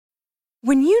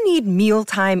When you need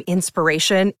mealtime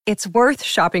inspiration, it's worth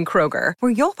shopping Kroger,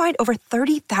 where you'll find over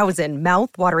 30,000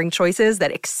 mouth-watering choices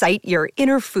that excite your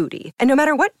inner foodie. And no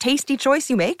matter what tasty choice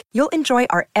you make, you'll enjoy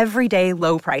our everyday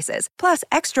low prices, plus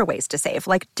extra ways to save,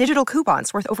 like digital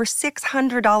coupons worth over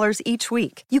 $600 each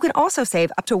week. You can also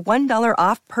save up to $1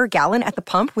 off per gallon at the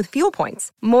pump with fuel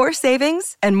points. More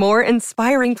savings and more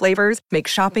inspiring flavors make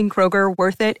shopping Kroger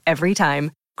worth it every time.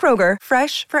 Kroger,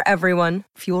 fresh for everyone.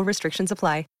 Fuel restrictions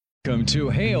apply. Welcome to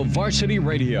Hail Varsity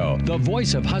Radio, the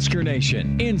voice of Husker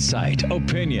Nation. Insight,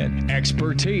 opinion,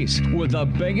 expertise, with the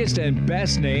biggest and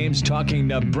best names talking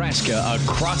Nebraska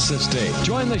across the state.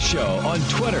 Join the show on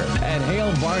Twitter at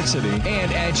Hail Varsity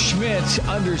and at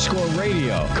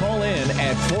Schmitz_radio. Call in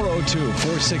at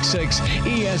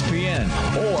 402-466-ESPN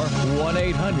or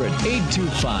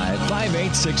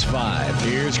 1-800-825-5865.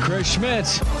 Here's Chris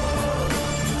Schmitz.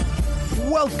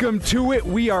 Welcome to it.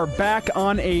 We are back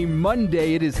on a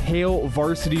Monday. It is Hail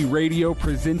Varsity Radio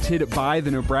presented by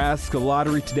the Nebraska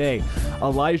Lottery today.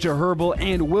 Elijah Herbal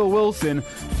and Will Wilson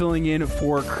filling in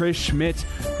for Chris Schmidt,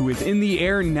 who is in the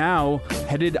air now,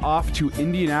 headed off to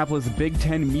Indianapolis. Big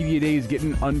Ten Media Days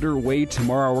getting underway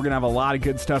tomorrow. We're going to have a lot of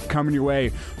good stuff coming your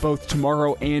way, both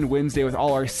tomorrow and Wednesday, with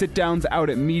all our sit-downs out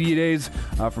at Media Days,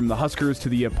 from the Huskers to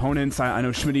the opponents. I know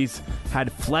Schmitty's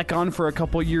had Fleck on for a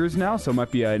couple years now, so it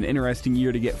might be an interesting year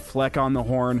to get Fleck on the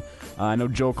horn. I know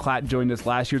Joe Klatt joined us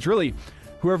last year. It's really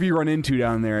whoever you run into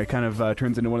down there. It kind of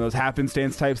turns into one of those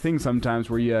happenstance type things sometimes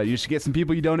where you just get some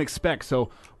people you don't expect. So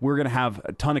we're going to have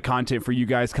a ton of content for you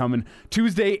guys coming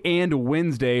Tuesday and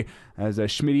Wednesday. As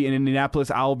Schmitty in Indianapolis,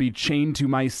 I'll be chained to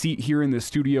my seat here in the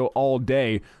studio all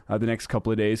day the next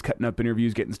couple of days, cutting up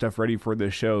interviews, getting stuff ready for the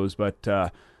shows.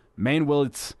 But, man, Will,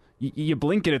 it's... You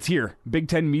blink and it's here. Big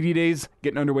Ten Media Days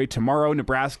getting underway tomorrow.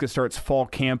 Nebraska starts fall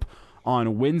camp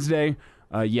on Wednesday.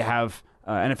 You have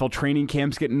NFL training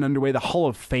camps getting underway. The Hall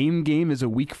of Fame game is a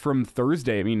week from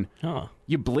Thursday. I mean,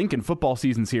 you blink and football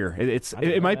season's here.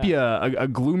 It might be a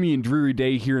gloomy and dreary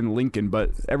day here in Lincoln,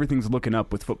 but everything's looking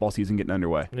up with football season getting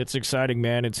underway. It's exciting,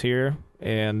 man. It's here.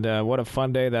 And what a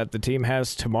fun day that the team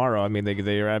has tomorrow. I mean,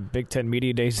 they are at Big Ten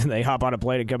Media Days, and they hop on a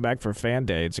plane and come back for Fan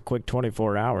Day. It's a quick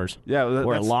 24 hours. Yeah,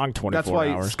 or a long 24 hours. That's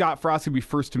why Scott Frost will be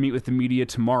first to meet with the media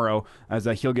tomorrow, as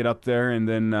he'll get up there, and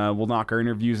then we'll knock our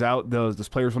interviews out. Those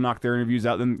players will knock their interviews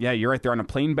out. Then, yeah, you're right there on a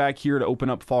plane back here to open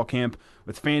up fall camp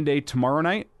with Fan Day tomorrow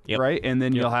night, right? And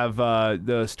then you'll have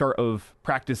the start of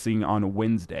practicing on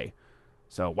Wednesday.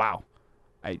 So, wow.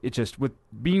 It just, with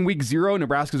being week 0,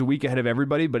 Nebraska's a week ahead of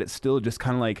everybody, but it's still just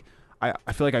kind of like, I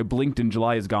feel like I blinked and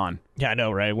July is gone. Yeah, I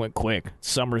know, right? It went quick.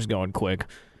 Summer's going quick.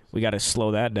 We got to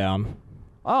slow that down.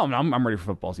 Oh, I'm ready for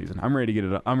football season. I'm ready to get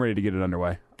it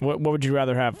underway. What would you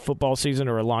rather have, football season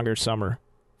or a longer summer?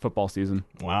 Football season.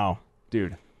 Wow.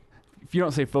 Dude, if you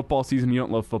don't say football season, you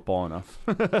don't love football enough.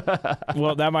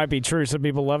 Well, that might be true. Some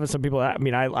people love it. Some people, I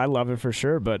mean, I love it for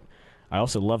sure, but I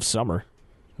also love summer.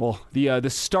 Well, the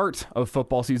start of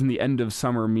football season, the end of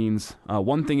summer, means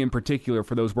one thing in particular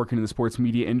for those working in the sports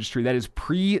media industry. That is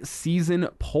preseason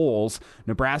polls.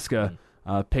 Nebraska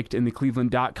picked in the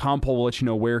Cleveland.com poll. We'll let you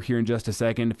know where here in just a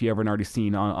second if you haven't already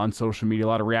seen on social media. A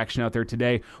lot of reaction out there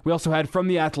today. We also had from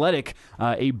The Athletic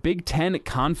a Big Ten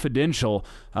Confidential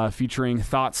featuring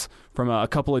thoughts from a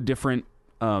couple of different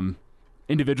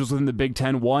individuals within the Big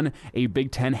Ten. One, a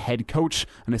Big Ten head coach,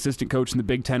 an assistant coach in the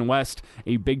Big Ten West,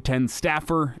 a Big Ten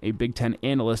staffer, a Big Ten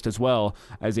analyst, as well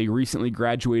as a recently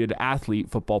graduated athlete,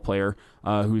 football player,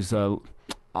 who's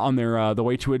on their the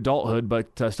way to adulthood, but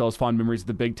still has fond memories of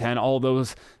the Big Ten. All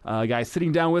those guys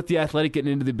sitting down with The Athletic,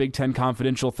 getting into the Big Ten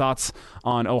Confidential, thoughts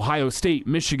on Ohio State,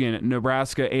 Michigan,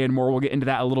 Nebraska, and more. We'll get into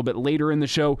that a little bit later in the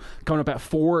show. Coming up at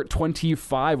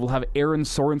 4:25, we'll have Aaron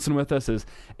Sorensen with us, as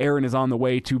Aaron is on the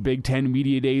way to Big Ten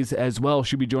Media Days as well.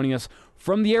 She'll be joining us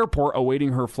from the airport,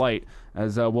 awaiting her flight,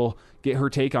 as we'll get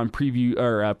her take on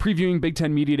previewing Big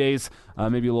Ten Media Days.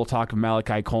 Maybe a little talk of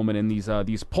Malachi Coleman in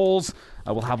these polls.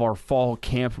 We'll have our fall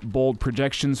camp bold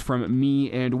projections from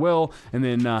me and Will, and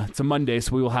then it's a Monday,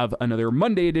 so we will have another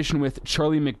Monday edition with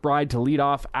Charlie McBride to lead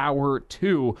off hour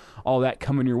 2. All that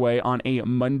coming your way on a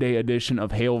Monday edition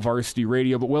of Hail Varsity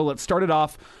Radio. But Will, let's start it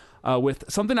off with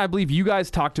something I believe you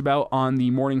guys talked about on the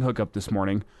morning hookup this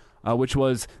morning, which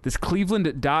was this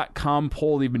Cleveland.com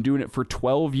poll. They've been doing it for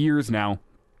 12 years now.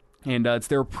 And it's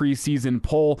their preseason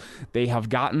poll. They have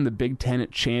gotten the Big Ten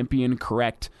champion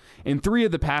correct in 3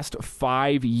 of the past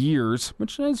 5 years,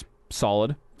 which is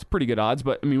solid. It's pretty good odds,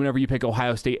 but I mean, whenever you pick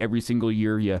Ohio State every single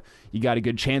year, you got a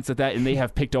good chance at that. And they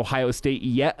have picked Ohio State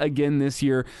yet again this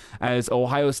year, as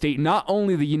Ohio State, not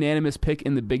only the unanimous pick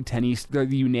in the Big Ten East, they're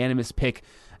the unanimous pick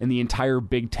in the entire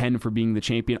Big Ten for being the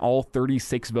champion. All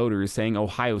 36 voters saying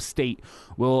Ohio State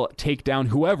will take down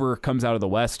whoever comes out of the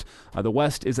West. The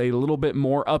West is a little bit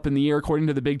more up in the air, according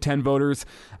to the Big Ten voters,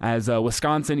 as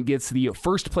Wisconsin gets the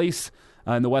first place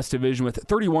in the West Division with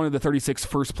 31 of the 36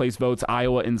 first-place votes.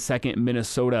 Iowa in second,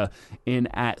 Minnesota in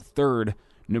at third.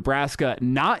 Nebraska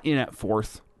not in at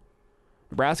fourth.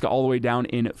 Nebraska all the way down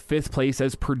in fifth place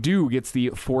as Purdue gets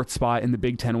the fourth spot in the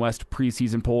Big Ten West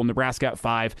preseason poll. Nebraska at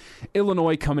 5,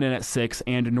 Illinois coming in at 6,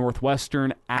 and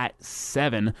Northwestern at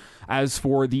 7. As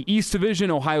for the East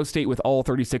Division, Ohio State with all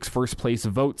 36 first-place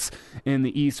votes in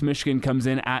the East. Michigan comes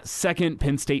in at 2nd,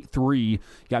 Penn State 3. You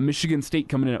got Michigan State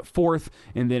coming in at 4th,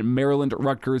 and then Maryland,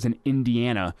 Rutgers, and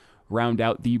Indiana round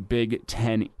out the Big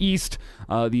Ten East.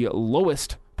 The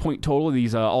lowest point total.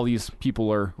 These all these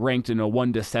people are ranked in a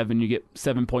 1 to 7. You get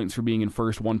 7 points for being in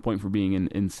first, 1 point for being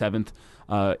in 7th.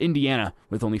 Indiana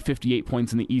with only 58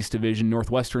 points in the East Division.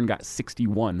 Northwestern got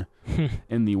 61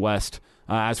 in the West.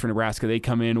 As for Nebraska, they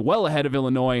come in well ahead of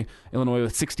Illinois. Illinois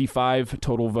with 65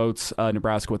 total votes.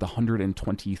 Nebraska with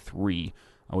 123,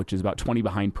 which is about 20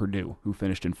 behind Purdue, who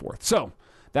finished in 4th. So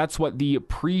that's what the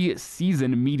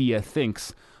preseason media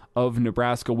thinks of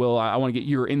Nebraska. Will, I want to get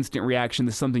your instant reaction.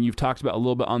 This is something you've talked about a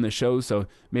little bit on the show, so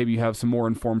maybe you have some more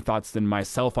informed thoughts than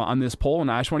myself on this poll,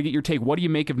 and I just want to get your take. What do you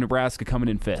make of Nebraska coming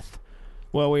in 5th?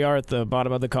 Well, we are at the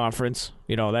bottom of the conference.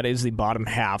 That is the bottom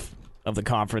half of the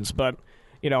conference, but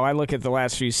I look at the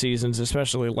last few seasons,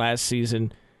 especially last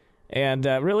season, and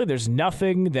really there's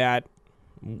nothing that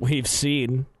we've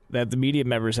seen that the media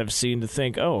members have seen to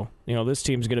think, this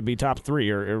team's going to be top 3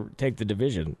 or take the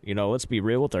division. Let's be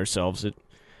real with ourselves. It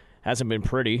hasn't been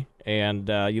pretty, and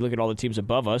you look at all the teams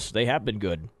above us, they have been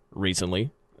good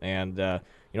recently, and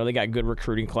they got good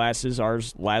recruiting classes.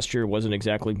 Ours last year wasn't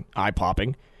exactly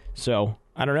eye-popping, so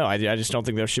I don't know. I just don't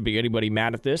think there should be anybody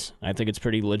mad at this. I think it's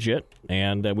pretty legit,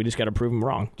 and we just got to prove them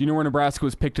wrong. Do you know where Nebraska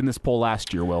was picked in this poll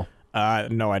last year, Will?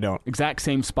 No, I don't. Exact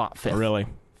same spot, 5th. Oh, really?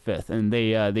 5th, and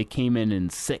they came in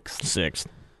 6th.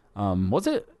 6th. Was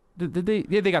it?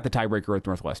 They got the tiebreaker with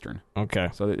Northwestern. Okay.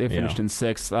 So they finished in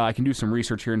 6th. I can do some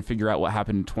research here and figure out what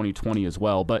happened in 2020 as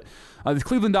well. But the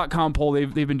Cleveland.com poll,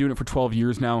 they've been doing it for 12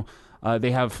 years now.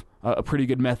 They have a pretty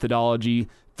good methodology.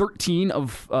 13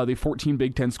 of the 14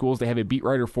 Big Ten schools, they have a beat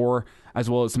writer for, as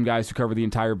well as some guys who cover the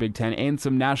entire Big Ten and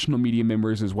some national media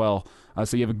members as well.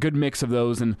 So you have a good mix of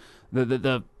those. And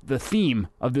the theme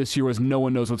of this year was no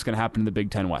one knows what's going to happen in the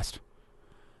Big Ten West.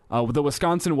 The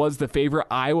Wisconsin was the favorite.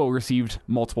 Iowa received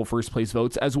multiple first-place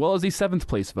votes, as well as a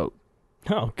 7th-place vote.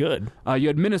 Oh, good. You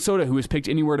had Minnesota, who was picked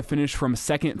anywhere to finish from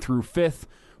 2nd through 5th.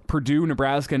 Purdue,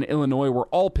 Nebraska, and Illinois were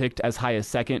all picked as high as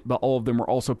 2nd, but all of them were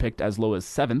also picked as low as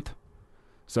 7th.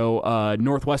 So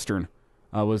Northwestern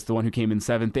was the one who came in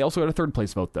 7th. They also had a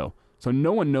 3rd-place vote, though. So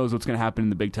no one knows what's going to happen in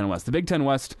the Big Ten West. The Big Ten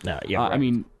West, right. I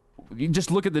mean, you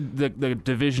just look at the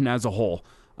division as a whole.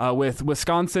 With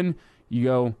Wisconsin, you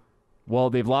go, well,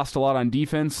 they've lost a lot on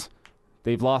defense.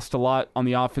 They've lost a lot on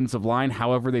the offensive line.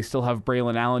 However, they still have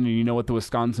Braylon Allen, and you know what the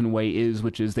Wisconsin way is,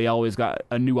 which is they always got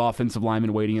a new offensive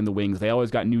lineman waiting in the wings. They always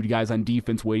got new guys on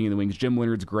defense waiting in the wings. Jim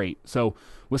Leonard's great. So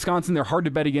Wisconsin, they're hard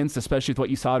to bet against, especially with what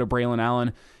you saw to Braylon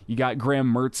Allen. You got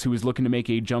Graham Mertz, who is looking to make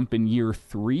a jump in year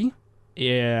 3.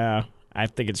 Yeah, I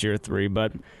think it's year 3,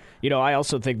 but I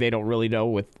also think they don't really know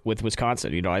with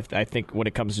Wisconsin. I think when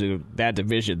it comes to that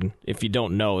division, if you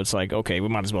don't know, it's like, okay, we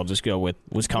might as well just go with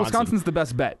Wisconsin. Wisconsin's the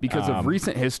best bet because of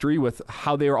recent history with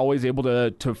how they are always able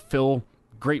to fill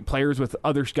great players with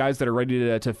other guys that are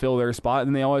ready to fill their spot,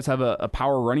 and they always have a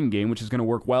power running game, which is going to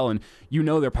work well, and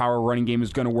their power running game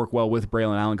is going to work well with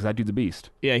Braylon Allen because that dude's a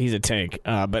beast. Yeah, he's a tank,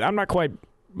 but I'm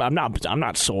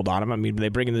not sold on him. I mean, they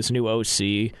bring in this new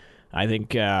OC. I think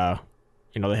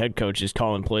the head coach is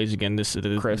calling plays again this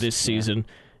season,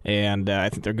 and I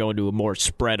think they're going to a more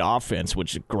spread offense,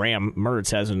 which Graham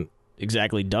Mertz hasn't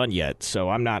exactly done yet. So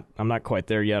I'm not quite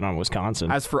there yet on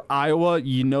Wisconsin. As for Iowa,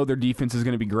 their defense is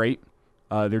going to be great.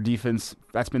 Their defense,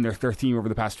 that's been their theme over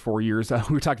the past 4 years.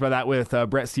 We talked about that with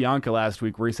Brett Cianca last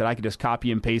week, where he said I could just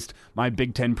copy and paste my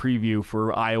Big Ten preview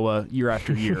for Iowa year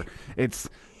after year. It's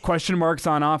question marks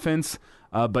on offense.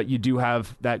 But you do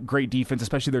have that great defense,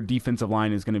 especially their defensive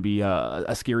line is going to be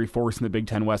a scary force in the Big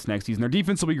Ten West next season. Their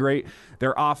defense will be great.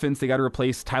 Their offense, they got to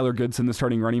replace Tyler Goodson, the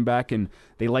starting running back, and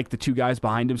they like the 2 guys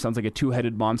behind him. Sounds like a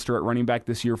 2-headed monster at running back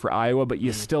this year for Iowa, but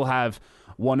you still have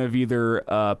one of either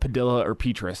Padilla or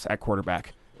Petrus at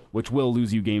quarterback, which will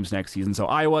lose you games next season. So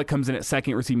Iowa comes in at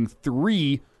 2nd, receiving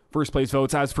 3 first-place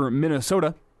votes. As for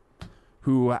Minnesota,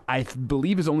 who I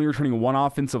believe is only returning one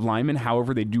offensive lineman.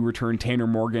 However, they do return Tanner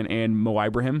Morgan and Mo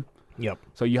Ibrahim. Yep.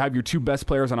 So you have your two best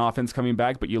players on offense coming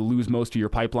back, but you lose most of your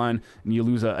pipeline, and you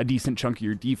lose a decent chunk of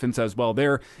your defense as well.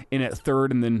 They're in at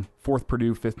third, and then fourth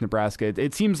Purdue, fifth Nebraska.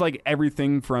 It seems like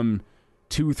everything from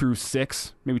 2 through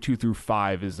 6, maybe 2 through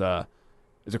 5 is a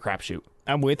crapshoot.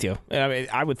 I'm with you. I mean,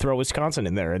 I would throw Wisconsin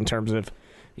in there in terms of,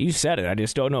 you said it. I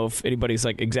just don't know if anybody's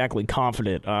like exactly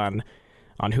confident on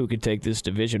who could take this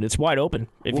division. It's wide open,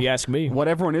 if you ask me. What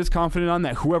everyone is confident on,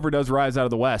 that whoever does rise out of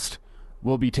the West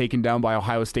will be taken down by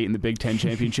Ohio State in the Big Ten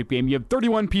championship game. You have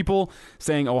 31 people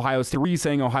saying Ohio State, 3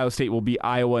 saying Ohio State will beat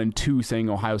Iowa, and 2 saying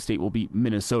Ohio State will beat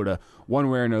Minnesota. One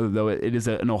way or another, though, it is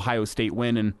an Ohio State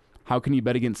win, and how can you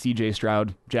bet against C.J.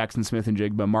 Stroud, Jackson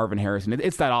Smith-Njigba, Marvin Harrison?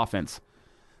 It's that offense.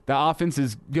 That offense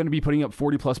is going to be putting up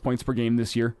 40-plus points per game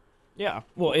this year. Yeah.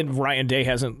 Well, and Ryan Day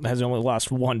has only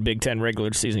lost one Big Ten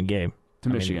regular season game. To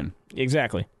Michigan.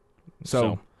 Exactly.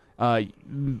 So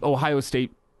Ohio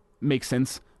State makes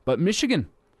sense. But Michigan,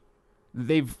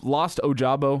 they've lost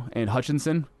Ojabo and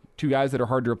Hutchinson, 2 guys that are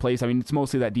hard to replace. I mean, it's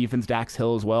mostly that defense, Dax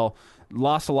Hill as well.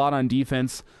 Lost a lot on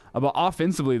defense. But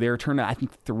offensively, they returned, I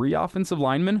think, 3 offensive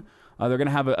linemen. They're going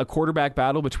to have a quarterback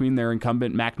battle between their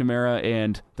incumbent McNamara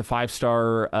and the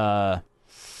 5-star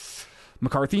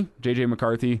McCarthy, J.J.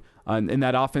 McCarthy. In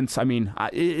that offense, I mean,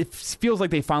 it feels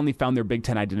like they finally found their Big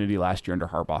Ten identity last year under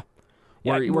Harbaugh.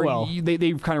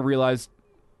 They've kind of realized,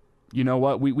 you know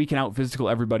what, we can out-physical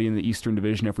everybody in the Eastern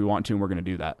Division if we want to, and we're going to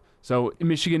do that. So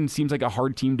Michigan seems like a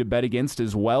hard team to bet against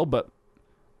as well, but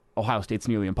Ohio State's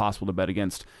nearly impossible to bet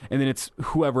against. And then it's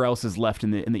whoever else is left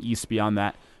in the East beyond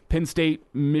that. Penn State,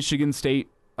 Michigan State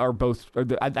are both.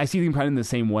 I see them kind of in the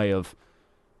same way of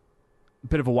a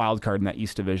bit of a wild card in that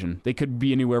East Division. They could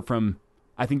be anywhere from,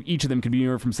 I think each of them could be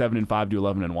anywhere from 7-5 to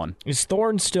 11-1. Is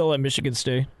Thorne still at Michigan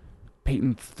State?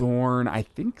 Peyton Thorne, I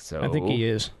think so. I think he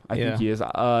is. I think he is.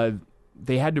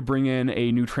 They had to bring in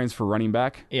a new transfer running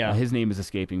back. Yeah, his name is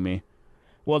escaping me.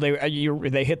 Well,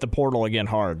 they hit the portal again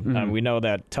hard. Mm-hmm. We know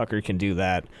that Tucker can do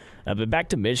that. But back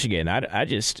to Michigan, I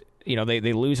just,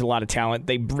 they lose a lot of talent.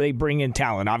 They bring in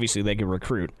talent. Obviously, they can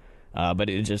recruit. But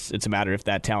it's a matter if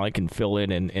that talent can fill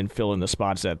in and fill in the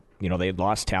spots that they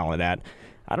lost talent at.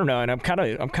 I don't know, and I'm kind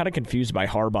of confused by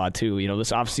Harbaugh too.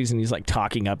 This offseason he's like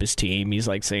talking up his team. He's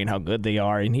like saying how good they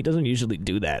are, and he doesn't usually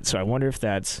do that. So I wonder if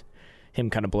that's him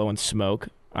kind of blowing smoke.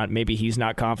 Maybe he's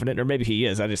not confident, or maybe he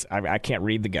is. I can't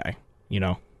read the guy.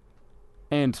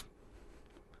 And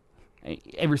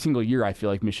every single year I feel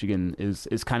like Michigan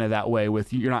is kind of that way.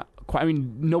 With you're not quite. I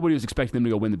mean, nobody was expecting them to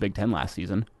go win the Big Ten last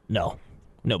season. No,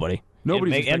 nobody.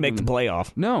 Nobody's and make the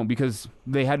playoff. No, because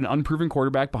they had an unproven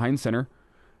quarterback behind center.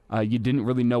 You didn't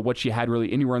really know what you had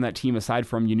really anywhere on that team aside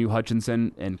from you knew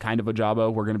Hutchinson and kind of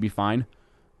Ojabo were going to be fine.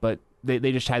 But they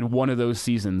just had one of those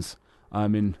seasons,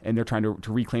 and they're trying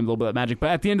to reclaim a little bit of that magic.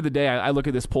 But at the end of the day, I look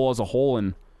at this poll as a whole,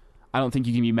 and I don't think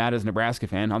you can be mad as a Nebraska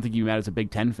fan. I don't think you can be mad as a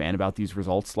Big Ten fan about these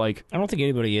results. Like, I don't think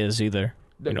anybody is either.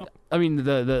 I mean,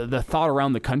 the thought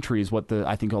around the country is what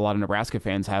I think a lot of Nebraska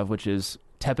fans have, which is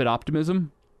tepid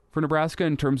optimism for Nebraska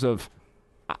in terms of,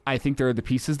 I think there are the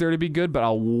pieces there to be good, but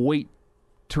I'll wait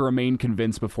to remain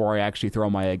convinced before I actually throw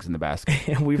my eggs in the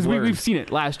basket. We've seen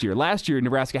it last year. Last year,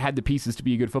 Nebraska had the pieces to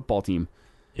be a good football team.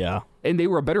 Yeah. And they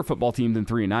were a better football team than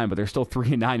 3-9, but they're still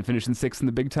 3-9, finishing 6th in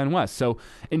the Big Ten West. So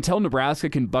until Nebraska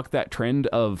can buck that trend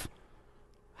of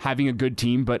having a good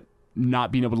team but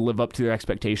not being able to live up to their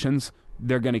expectations,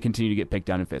 they're going to continue to get picked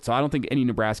down and fit. So I don't think any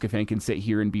Nebraska fan can sit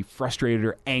here and be frustrated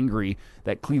or angry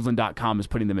that Cleveland.com is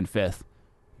putting them in 5th.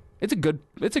 It's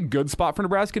a good spot for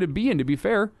Nebraska to be in, to be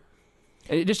fair.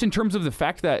 And just in terms of the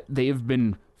fact that they have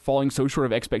been falling so short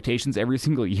of expectations every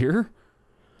single year,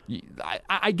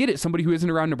 I get it. Somebody who isn't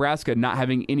around Nebraska not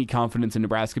having any confidence in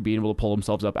Nebraska being able to pull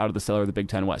themselves up out of the cellar of the Big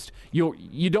Ten West.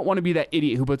 You don't want to be that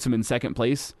idiot who puts them in 2nd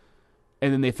place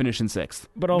and then they finish in 6th.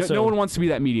 But also, no one wants to be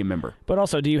that medium member. But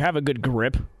also, do you have a good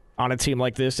grip on a team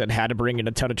like this that had to bring in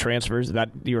a ton of transfers, that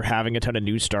you're having a ton of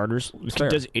new starters?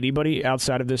 Does anybody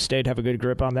outside of this state have a good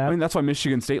grip on that? I mean, that's why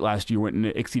Michigan State last year went and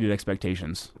exceeded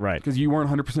expectations. Right. Because you weren't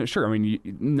 100% sure. I mean,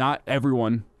 not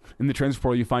everyone in the transfer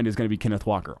portal you find is going to be Kenneth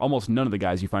Walker. Almost none of the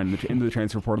guys you find in the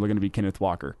transfer portal are going to be Kenneth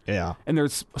Walker. Yeah. And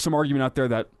there's some argument out there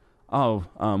that,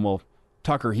 well,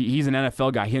 Tucker, he's an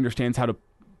NFL guy. He understands how to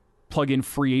plug in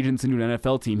free agents into an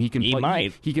NFL team. He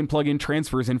can plug in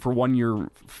transfers in for 1 year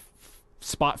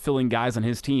spot-filling guys on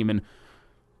his team, and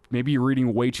maybe you're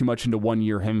reading way too much into 1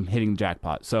 year him hitting the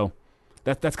jackpot. So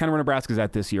that's kind of where Nebraska's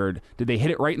at this year. Did they hit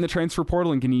it right in the transfer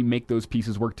portal, and can he make those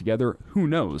pieces work together? Who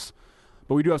knows?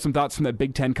 But we do have some thoughts from that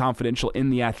Big Ten Confidential in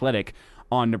The Athletic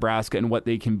on Nebraska and what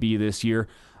they can be this year.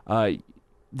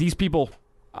 These people,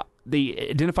 they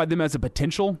identified them as a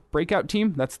potential breakout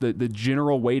team. That's the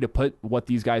general way to put what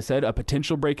these guys said, a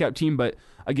potential breakout team. But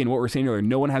again, what we were saying earlier,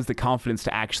 no one has the confidence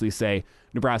to actually say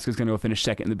Nebraska's going to go finish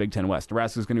second in the Big Ten West.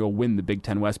 Nebraska's going to go win the Big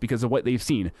Ten West because of what they've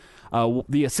seen.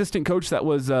 The assistant coach that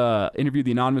was interviewed,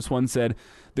 the anonymous one, said,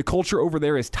 the culture over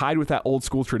there is tied with that old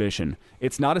school tradition.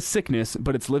 It's not a sickness,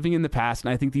 but it's living in the past,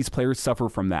 and I think these players suffer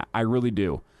from that. I really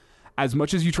do. As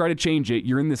much as you try to change it,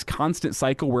 you're in this constant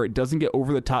cycle where it doesn't get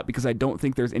over the top because I don't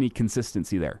think there's any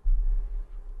consistency there.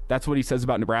 That's what he says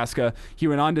about Nebraska. He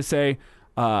went on to say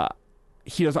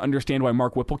he doesn't understand why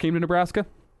Mark Whipple came to Nebraska,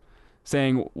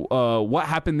 saying what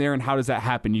happened there and how does that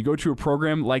happen? You go to a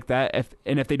program like that,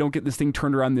 if they don't get this thing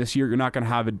turned around this year, you're not going to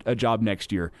have a job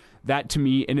next year. That, to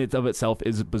me, in and of itself,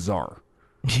 is bizarre.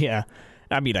 Yeah.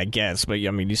 I mean, I guess, but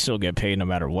you still get paid no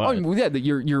matter what. Oh, yeah,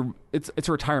 it's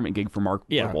a retirement gig for Mark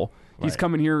Whipple. He's right.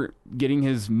 coming here, getting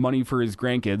his money for his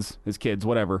grandkids, his kids,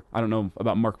 whatever. I don't know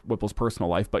about Mark Whipple's personal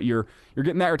life, but you're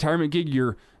getting that retirement gig.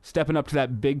 You're stepping up to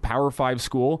that big Power 5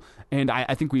 school, and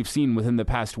I think we've seen within the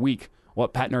past week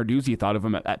what Pat Narduzzi thought of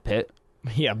him at Pitt.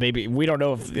 Yeah, maybe we don't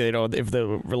know if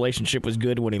the relationship was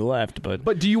good when he left,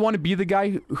 but do you want to be the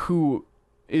guy who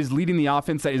is leading the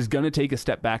offense that is going to take a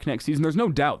step back next season? There's no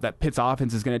doubt that Pitt's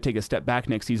offense is going to take a step back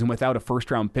next season without a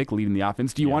first-round pick leading the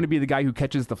offense. Do you want to be the guy who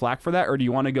catches the flack for that, or do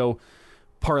you want to go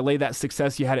parlay that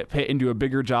success you had at Pitt into a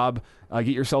bigger job, get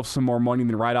yourself some more money, and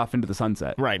then ride off into the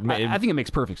sunset? Right. I think it makes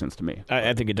perfect sense to me.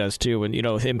 I think it does too. And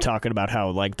him talking about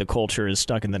how the culture is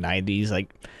stuck in the 90s,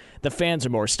 the fans are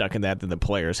more stuck in that than the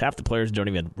players. Half the players don't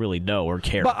even really know or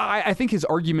care. But I think his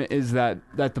argument is that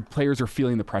the players are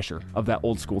feeling the pressure of that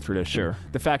old school tradition. Sure.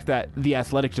 The fact that the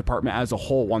athletic department as a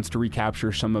whole wants to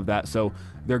recapture some of that, so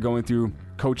they're going through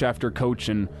coach after coach,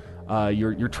 and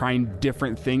you're trying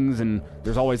different things, and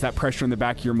there's always that pressure in the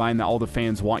back of your mind that all the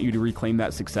fans want you to reclaim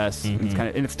that success, and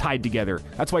it's tied together.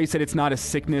 That's why he said it's not a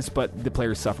sickness, but the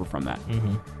players suffer from that.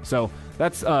 So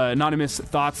that's anonymous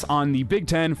thoughts on the Big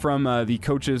Ten from the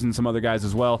coaches and some other guys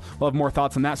as well. We'll have more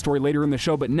thoughts on that story later in the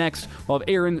show, but next we'll have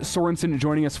Erin Sorensen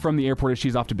joining us from the airport as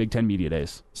she's off to Big Ten Media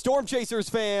Days. Storm Chasers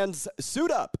fans, suit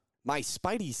up. My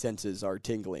spidey senses are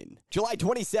tingling. July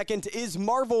 22nd is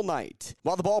Marvel Night.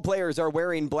 While the ball players are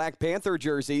wearing Black Panther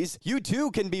jerseys, you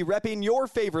too can be repping your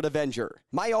favorite Avenger.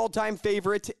 My all-time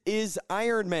favorite is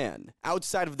Iron Man.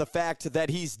 Outside of the fact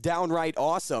that he's downright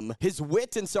awesome, his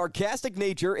wit and sarcastic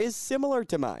nature is similar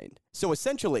to mine. So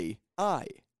essentially, I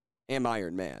am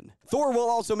Iron Man. Thor will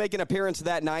also make an appearance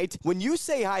that night. When you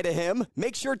say hi to him,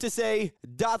 make sure to say,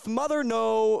 "Doth mother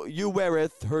know you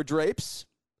weareth her drapes?"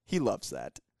 He loves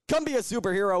that. Come be a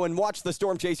superhero and watch the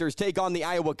Storm Chasers take on the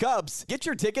Iowa Cubs. Get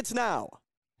your tickets now.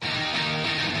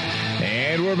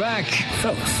 And we're back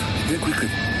Fellas, think we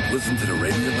could listen to the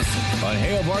radio listen? on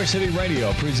Hail Varsity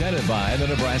Radio, presented by the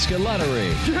Nebraska Lottery.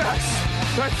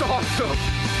 Yes! That's awesome!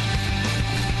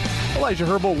 Elijah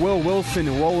Herbal, Will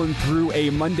Wilson rolling through a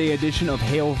Monday edition of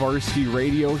Hail Varsity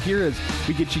Radio here as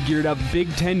we get you geared up.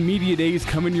 Big Ten Media Days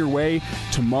coming your way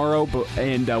tomorrow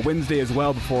and Wednesday as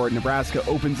well before Nebraska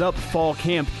opens up fall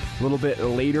camp a little bit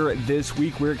later this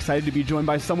week. We're excited to be joined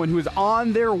by someone who is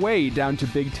on their way down to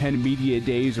Big Ten Media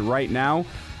Days right now.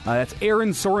 That's Erin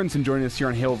Sorensen joining us here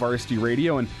on Hail Varsity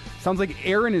Radio. And sounds like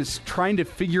Erin is trying to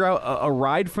figure out a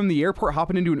ride from the airport,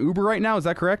 hopping into an Uber right now. Is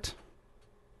that correct?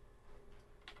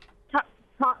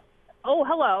 Oh,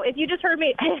 hello. If you just heard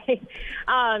me,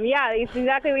 yeah, it's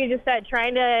exactly what you just said.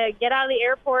 Trying to get out of the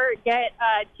airport, get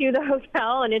to the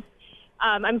hotel, and it's.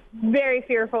 I'm very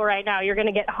fearful right now. You're going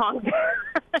to get honked.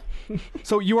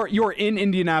 So you are in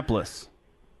Indianapolis.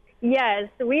 Yes,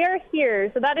 we are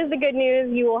here. So that is the good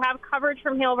news. You will have coverage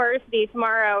from Hail Varsity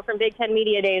tomorrow from Big Ten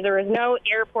Media Days. There was no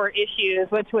airport issues,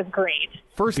 which was great.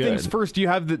 First things first, do you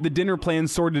have the dinner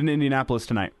plans sorted in Indianapolis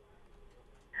tonight?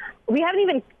 We haven't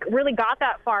even really got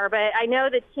that far, but I know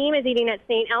the team is eating at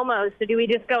St. Elmo's, so do we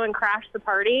just go and crash the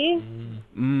party?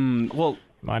 Well,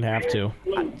 might have to.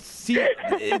 See,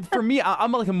 for me,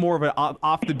 I'm like more of an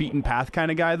off-the-beaten-path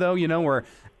kind of guy, though, where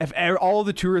if all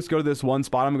the tourists go to this one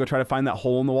spot, I'm going to go try to find that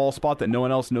hole-in-the-wall spot that no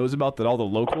one else knows about, that all the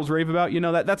locals rave about.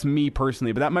 That's me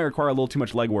personally, but that might require a little too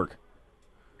much legwork.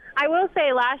 I will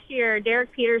say last year,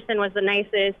 Derek Peterson was the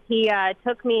nicest. He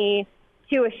took me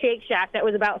to a Shake Shack that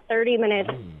was about 30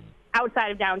 minutes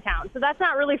outside of downtown. So that's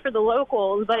not really for the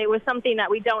locals, but it was something that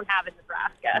we don't have in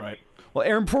Nebraska. Right. Well,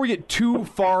 Erin, before we get too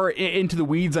far into the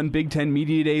weeds on Big Ten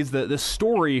Media Days, the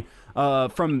story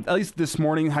from at least this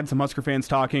morning, had some Husker fans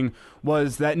talking,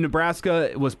 was that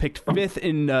Nebraska was picked 5th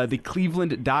in the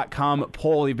Cleveland.com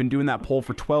poll. They've been doing that poll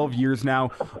for 12 years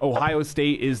now. Ohio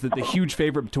State is the huge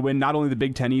favorite to win not only the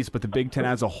Big Ten East, but the Big Ten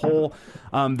as a whole.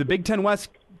 The Big Ten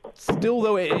West Still,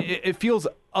 though, it feels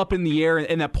up in the air,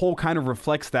 and that poll kind of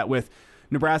reflects that, with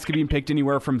Nebraska being picked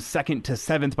anywhere from 2nd to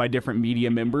 7th by different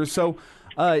media members. So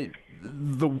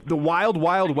the wild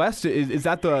west, is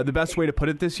that the best way to put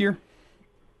it this year?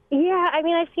 Yeah, I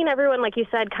mean, I've seen everyone, like you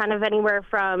said, kind of anywhere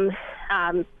from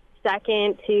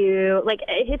second to, like,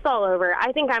 it's all over.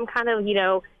 I think I'm kind of,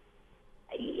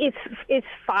 it's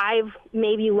 5,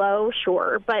 maybe low,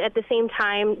 sure. But at the same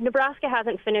time, Nebraska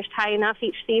hasn't finished high enough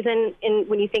each season.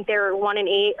 When you think they were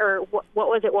 1-8, or what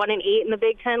was it, 1-8 in the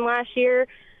Big Ten last year,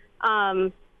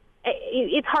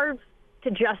 it's hard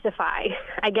to justify,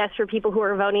 I guess, for people who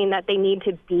are voting that they need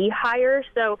to be higher.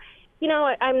 So,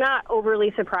 I'm not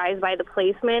overly surprised by the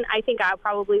placement. I think I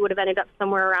probably would have ended up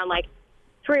somewhere around like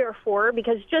 3 or 4,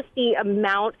 because just the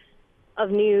amount of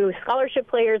new scholarship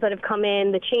players that have come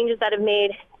in, the changes that have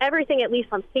made, everything, at least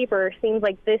on paper, seems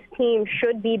like this team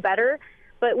should be better.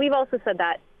 But we've also said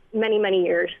that many, many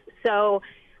years. So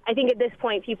I think at this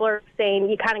point, people are saying,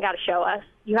 you kind of got to show us.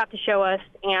 You have to show us,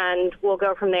 and we'll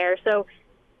go from there. So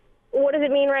what does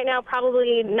it mean right now?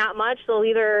 Probably not much. They'll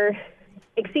either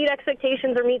exceed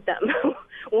expectations or meet them.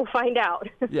 We'll find out.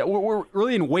 Yeah, we're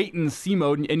really in wait-and-see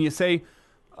mode, and you say,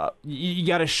 you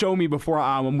got to show me before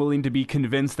I'm willing to be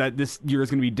convinced that this year is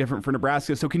going to be different for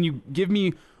Nebraska. So can you give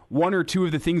me 1 or 2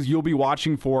 of the things you'll be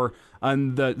watching for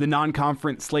on the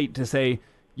non-conference slate to say,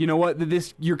 you know what,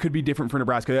 this year could be different for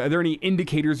Nebraska? Are there any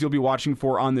indicators you'll be watching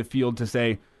for on the field to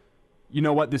say, you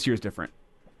know what, this year's different?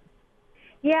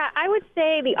 Yeah, I would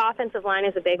say the offensive line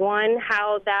is a big one.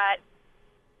 How that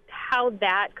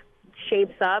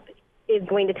shapes up is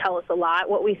going to tell us a lot.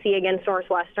 What we see against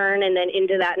Northwestern and then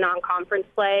into that non-conference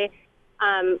play,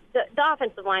 the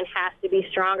offensive line has to be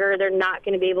stronger. They're not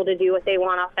going to be able to do what they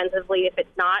want offensively if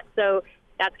it's not. So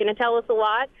that's going to tell us a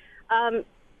lot. And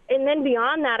then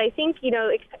beyond that, I think,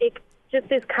 it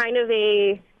just is kind of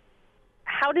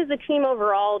how does the team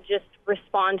overall just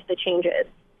respond to the changes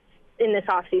in this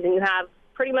offseason? You have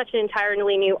pretty much an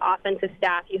entirely new offensive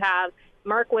staff. You have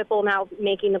Mark Whipple now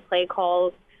making the play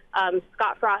calls.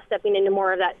 Scott Frost stepping into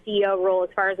more of that CEO role, as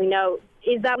far as we know.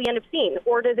 Is that we end up seeing?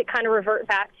 Or does it kind of revert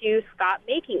back to Scott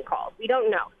making calls? We don't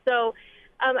know. So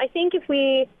I think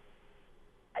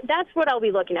that's what I'll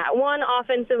be looking at. 1,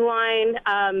 offensive line,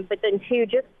 but then 2,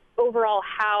 just overall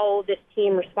how this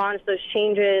team responds to those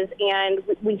changes. And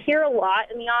we hear a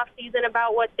lot in the offseason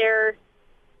about what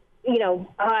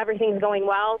everything's going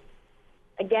well.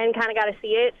 Again, kind of got to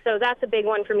see it. So that's a big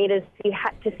one for me to see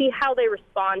how they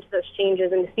respond to those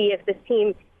changes and to see if this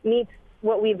team meets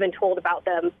what we've been told about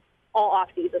them all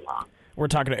offseason long. We're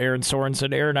talking to Erin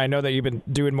Sorensen. Erin, I know that you've been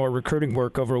doing more recruiting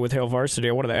work over with Hail Varsity.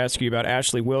 I wanted to ask you about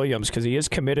Ashley Williams because he is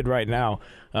committed right now,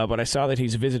 but I saw that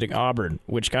he's visiting Auburn,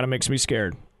 which kind of makes me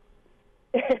scared.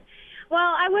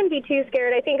 Well, I wouldn't be too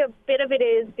scared. I think a bit of it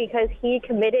is because he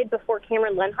committed before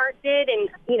Cameron Lenhart did, and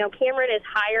Cameron is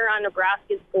higher on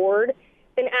Nebraska's board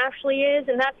than Ashley is,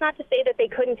 and that's not to say that they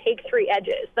couldn't take 3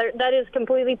 edges. That is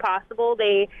completely possible.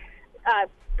 They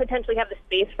potentially have the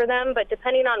space for them, but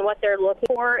depending on what they're looking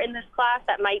for in this class,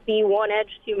 that might be 1 edge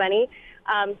too many.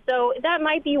 So that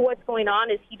might be what's going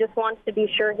on, is he just wants to be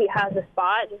sure he has a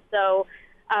spot. And so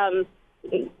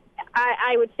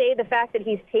I would say the fact that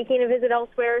he's taking a visit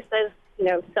elsewhere says,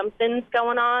 something's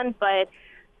going on, but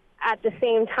at the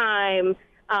same time,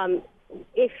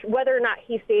 if whether or not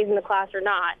he stays in the class or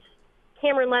not,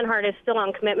 Cameron Lenhart is still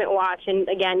on commitment watch, and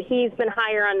again, he's been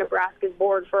higher on Nebraska's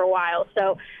board for a while,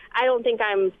 so I don't think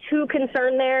I'm too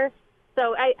concerned there.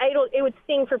 So it would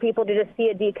sting for people to just see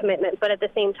a decommitment, but at the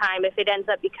same time, if it ends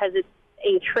up because it's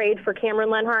a trade for Cameron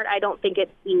Lenhart, I don't think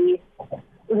it's the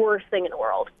worst thing in the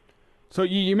world. So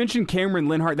you mentioned Cameron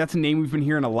Lenhart. That's a name we've been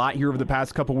hearing a lot here over the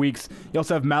past couple weeks. You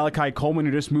also have Malachi Coleman,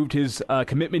 who just moved his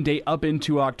commitment date up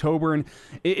into October, and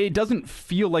it doesn't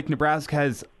feel like Nebraska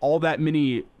has all that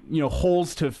many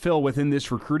holes to fill within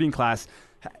this recruiting class.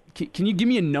 Can you give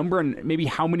me a number on maybe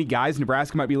how many guys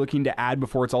Nebraska might be looking to add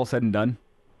before it's all said and done?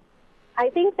 I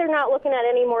think they're not looking at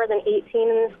any more than 18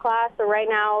 in this class. So right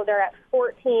now they're at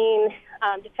 14.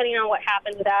 Depending on what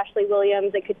happens with Ashley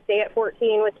Williams, it could stay at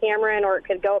 14 with Cameron, or it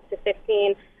could go up to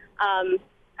 15.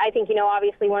 I think,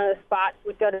 obviously one of the spots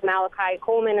would go to Malachi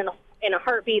Coleman in a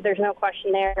heartbeat. There's no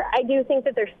question there. I do think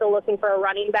that they're still looking for a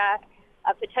running back,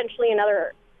 potentially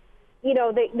another,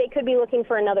 they could be looking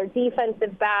for another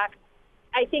defensive back.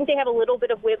 I think they have a little bit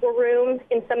of wiggle room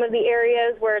in some of the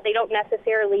areas where they don't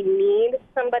necessarily need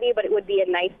somebody, but it would be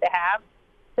a nice to have.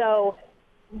 So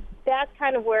that's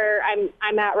kind of where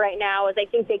I'm at right now, is I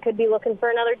think they could be looking for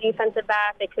another defensive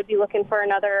back. They could be looking for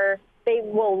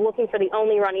looking for the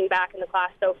only running back in the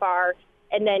class so far,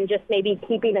 and then just maybe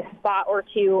keeping a spot or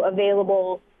 2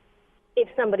 available if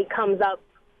somebody comes up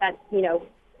that,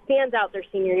 stands out their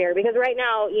senior year. Because right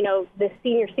now, this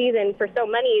senior season, for so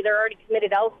many, they're already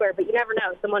committed elsewhere, but you never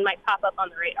know. Someone might pop up on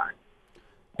the radar.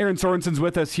 Erin Sorensen's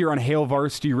with us here on Hail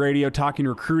Varsity Radio, talking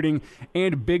recruiting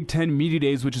and Big Ten Media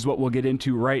Days, which is what we'll get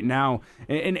into right now.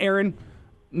 And Erin,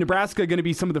 Nebraska going to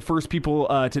be some of the first people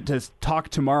to talk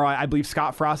tomorrow. I believe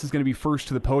Scott Frost is going to be first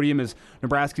to the podium as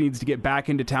Nebraska needs to get back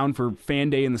into town for Fan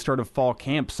Day and the start of fall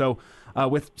camp. So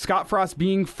with Scott Frost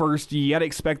being first, you got to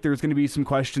expect there's going to be some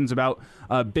questions about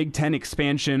Big Ten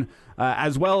expansion,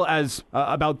 as well as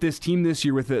about this team this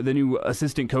year with the new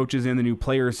assistant coaches and the new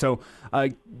players. So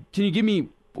can you give me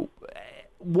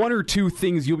one or two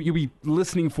things you'll be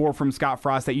listening for from Scott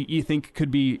Frost that you think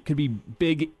could be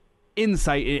big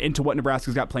insight into what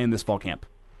Nebraska's got planned this fall camp?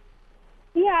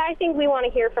 Yeah, I think we want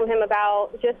to hear from him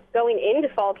about just going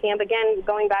into fall camp. Again,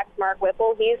 going back to Mark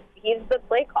Whipple, he's the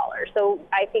play caller, so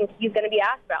I think he's going to be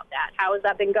asked about that. How has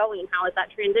that been going? How has that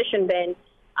transition been?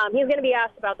 He's going to be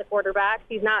asked about the quarterbacks.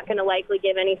 He's not going to likely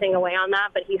give anything away on that,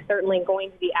 but he's certainly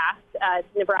going to be asked.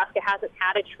 Nebraska hasn't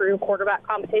had a true quarterback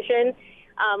competition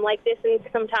like this in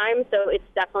some time, so it's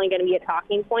definitely going to be a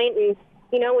talking point. And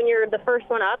when you're the first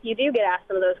one up, you do get asked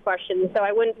some of those questions. So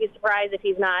I wouldn't be surprised if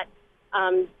he's not,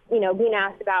 being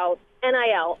asked about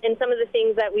NIL and some of the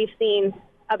things that we've seen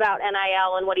about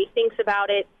NIL and what he thinks about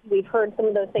it. We've heard some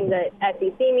of those things at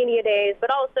SEC Media Days,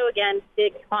 but also, again,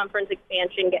 big conference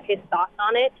expansion, get his thoughts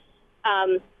on it.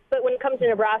 But when it comes to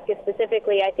Nebraska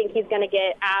specifically, I think he's going to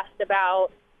get asked about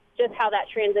just how that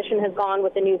transition has gone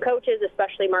with the new coaches,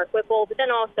 especially Mark Whipple. But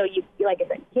then also, like I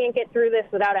said, you can't get through this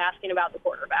without asking about the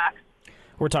quarterbacks.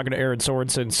 We're talking to Erin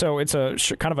Sorensen. So it's a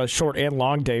kind of a short and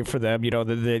long day for them.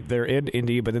 They're in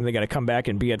Indy, but then they got to come back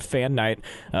and be at Fan Night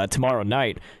tomorrow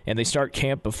night, and they start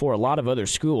camp before a lot of other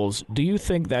schools. Do you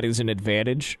think that is an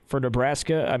advantage for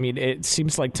Nebraska? I mean, it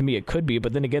seems like to me it could be,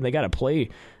 but then again, they got to play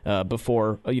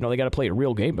before. They got to play a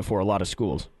real game before a lot of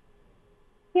schools.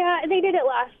 Yeah, they did it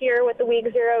last year with the Week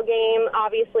 0 game.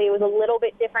 Obviously, it was a little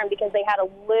bit different because they had a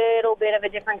little bit of a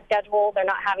different schedule. They're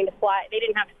not having to fly. They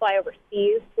didn't have to fly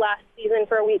overseas last season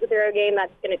for a Week 0 game.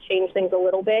 That's going to change things a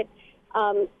little bit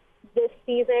this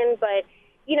season. But,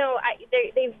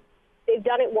 they've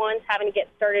done it once, having to get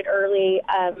started early.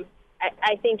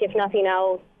 I think, if nothing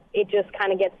else, it just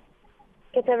kind of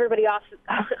gets everybody off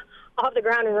the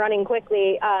ground and running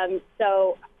quickly.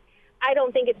 So I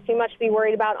don't think it's too much to be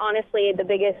worried about. Honestly, the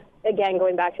biggest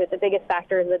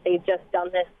factor is that they've just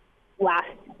done this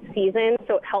last season,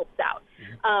 so it helps out.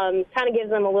 Kind of gives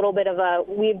them a little bit of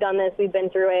we've done this, we've been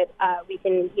through it, we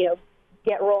can,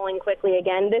 get rolling quickly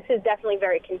again. This is definitely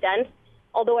very condensed,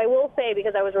 although I will say,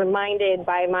 because I was reminded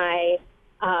by my,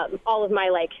 all of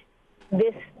my,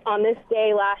 on this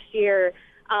day last year,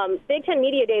 Big Ten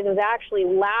Media Days was actually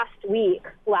last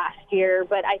year,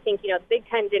 but I think, the Big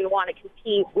Ten didn't want to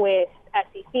compete with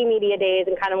SEC Media Days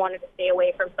and kind of wanted to stay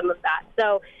away from some of that.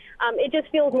 So it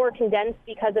just feels more condensed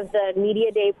because of the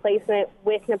Media Day placement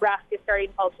with Nebraska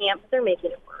starting fall camp. They're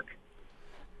making it work.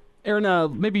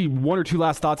 Erin, maybe one or two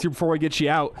last thoughts here before we get you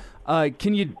out.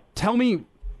 Can you tell me,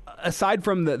 aside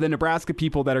from the Nebraska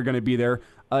people that are going to be there,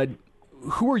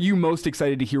 who are you most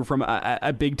excited to hear from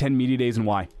at Big Ten Media Days and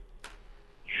why?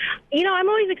 I'm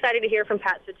always excited to hear from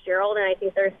Pat Fitzgerald, and I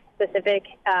think there's specific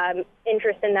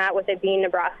interest in that with it being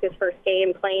Nebraska's first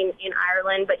game playing in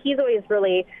Ireland. But he's always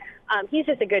really he's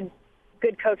just a good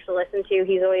coach to listen to.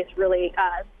 He's always really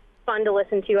fun to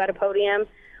listen to at a podium.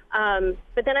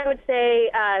 But then I would say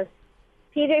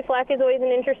PJ Fleck is always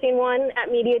an interesting one.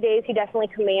 At Media Days, he definitely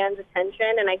commands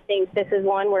attention, and I think this is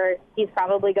one where he's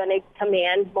probably going to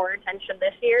command more attention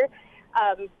this year.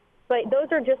 But those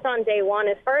are just on day one.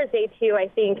 As far as day two, I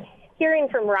think hearing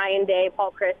from Ryan Day,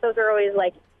 Paul Chryst, those are always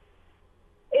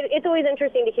it's always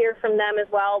interesting to hear from them as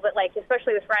well. But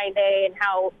especially with Ryan Day and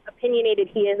how opinionated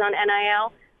he is on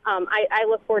NIL, I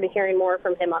look forward to hearing more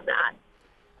from him on that.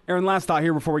 Erin, last thought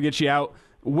here before we get you out.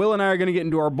 Will and I are going to get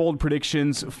into our bold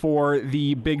predictions for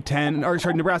the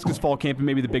Nebraska's fall camp and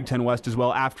maybe the Big Ten West as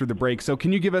well after the break. So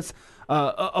can you give us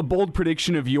a bold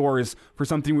prediction of yours for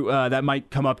something that might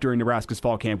come up during Nebraska's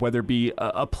fall camp, whether it be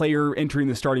a player entering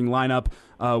the starting lineup,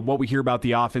 what we hear about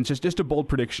the offense, just a bold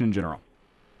prediction in general?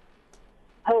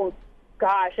 Oh,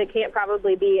 gosh, it's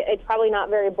probably not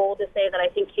very bold to say that I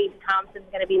think Casey Thompson's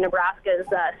going to be Nebraska's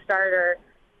starter.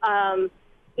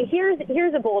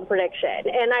 Here's a bold prediction,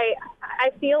 and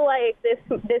I feel like this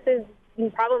is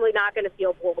probably not going to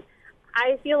feel bold.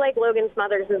 I feel like Logan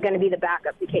Smothers is going to be the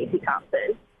backup to Casey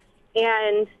Thompson,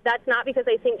 and that's not because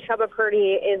I think Chubba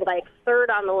Purdy is third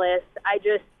on the list. I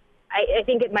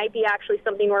think it might be actually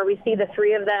something where we see the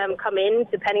three of them come in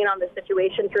depending on the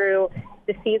situation through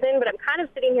the season. But I'm kind of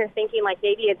sitting here thinking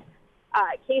maybe it's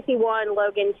Casey 1,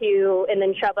 Logan 2, and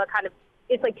then Chubba kind of,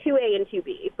 it's like 2A and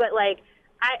 2B. But, like,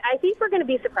 I think we're going to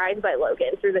be surprised by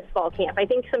Logan through this fall camp. I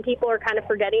think some people are kind of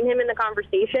forgetting him in the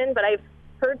conversation, but I've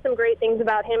heard some great things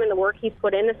about him and the work he's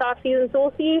put in this offseason, so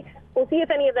we'll see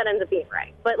if any of that ends up being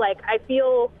right. But, like, I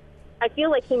feel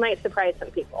like he might surprise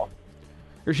some people.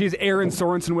 Here she's Erin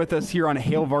Sorensen with us here on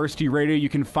Hail Varsity Radio. You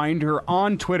can find her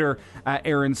on Twitter at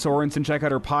Erin Sorensen. Check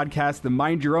out her podcast, the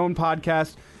Mind Your Own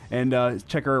podcast, and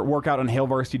check her workout on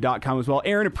hailvarsity.com as well.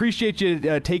 Erin, appreciate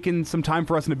you taking some time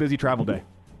for us on a busy travel day.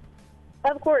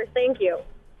 Of course, thank you.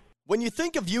 When you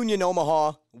think of Union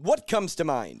Omaha, what comes to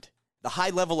mind? The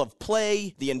high level of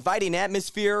play, the inviting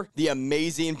atmosphere, the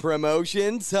amazing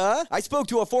promotions, huh? I spoke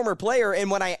to a former player,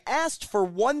 and when I asked for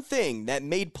one thing that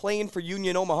made playing for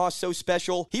Union Omaha so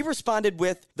special, he responded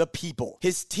with the people,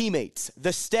 his teammates,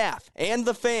 the staff, and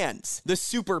the fans. The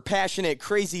super passionate,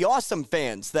 crazy, awesome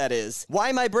fans, that is. Why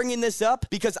am I bringing this up?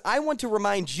 Because I want to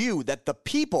remind you that the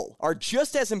people are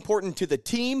just as important to the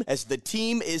team as the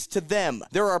team is to them.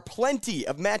 There are plenty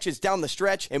of matches down the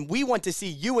stretch, and we want to see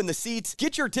you in the seats.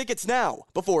 Get your tickets now,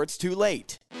 before it's too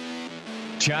late.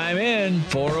 Chime in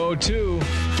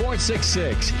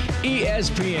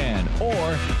 402-466-ESPN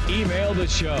or email the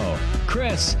show,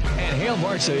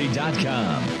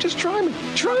 Chris@HailVarsity.com. Just try me.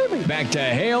 Back to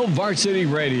Hail Varsity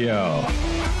Radio.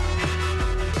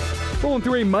 Rolling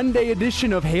through a Monday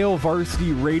edition of Hail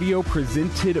Varsity Radio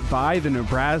presented by the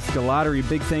Nebraska Lottery.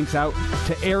 Big thanks out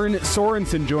to Erin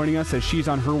Sorensen joining us as she's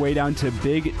on her way down to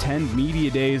Big Ten Media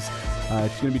Days.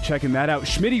 She's going to be checking that out.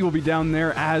 Schmitty will be down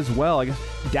there as well. I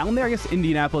guess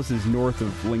Indianapolis is north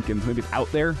of Lincoln. So maybe it's out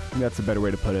there. Maybe that's a better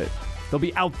way to put it. They'll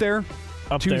be out there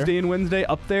Tuesday and Wednesday.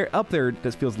 Up there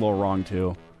just feels a little wrong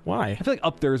too. Why? I feel like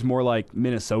up there is more like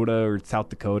Minnesota or South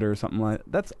Dakota or something like that.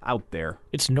 That's out there.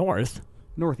 It's north.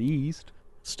 Northeast.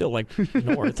 Still like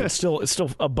north. It's still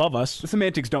above us. The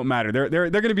semantics don't matter.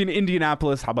 They're going to be in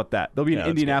Indianapolis. How about that? They'll be in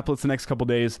Indianapolis the next couple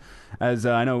days. As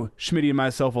I know, Schmitty and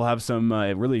myself will have some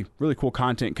really cool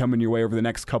content coming your way over the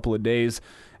next couple of days,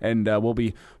 and we'll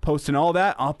be posting all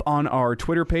that up on our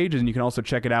Twitter page, and you can also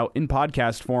check it out in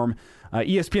podcast form.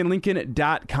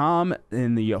 ESPNLincoln.com,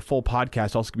 and the full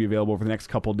podcast also can be available over the next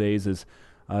couple of days. As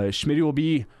Schmitty will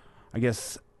be, I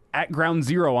guess, at ground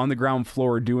zero on the ground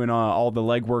floor doing all the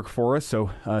legwork for us. So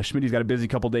Schmitty's got a busy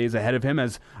couple days ahead of him,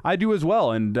 as I do as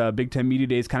well. And Big Ten Media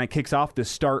Days kind of kicks off the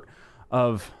start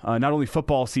of not only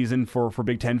football season for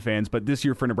Big Ten fans, but this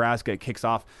year for Nebraska, it kicks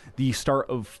off the start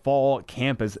of fall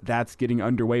camp as that's getting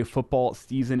underway. Football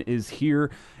season is here,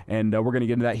 and we're going to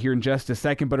get into that here in just a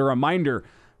second. But a reminder,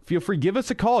 feel free, give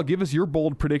us a call. Give us your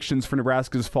bold predictions for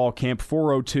Nebraska's fall camp,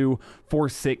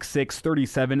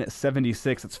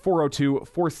 402-466-3776. It's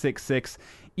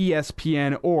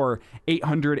 402-466-ESPN or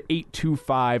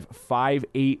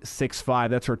 800-825-5865.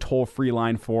 That's our toll-free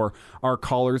line for our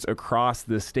callers across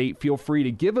the state. Feel free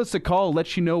to give us a call,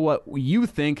 let you know what you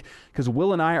think, because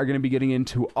Will and I are going to be getting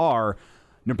into our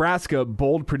Nebraska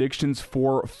bold predictions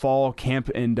for fall camp,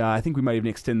 and I think we might even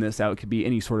extend this out. It could be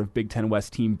any sort of Big Ten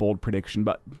West team bold prediction,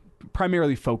 but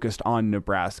primarily focused on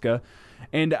Nebraska.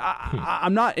 And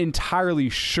I'm not entirely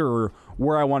sure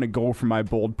where I want to go for my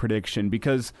bold prediction,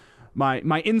 because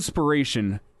my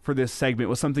inspiration for this segment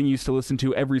was something you used to listen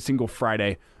to every single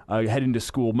Friday heading to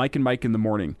school. Mike and Mike in the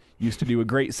Morning used to do a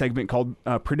great segment called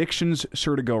Predictions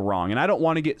Sure to Go Wrong. And I don't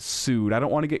want to get sued. I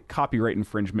don't want to get copyright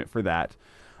infringement for that.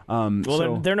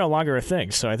 They're no longer a thing,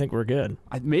 so I think we're good.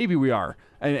 Maybe we are.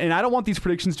 And I don't want these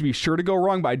predictions to be sure to go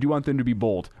wrong, but I do want them to be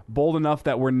bold. Bold enough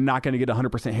that we're not going to get a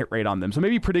 100% hit rate on them. So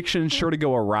maybe predictions sure to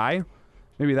go awry.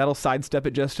 Maybe that'll sidestep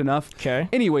it just enough. Okay.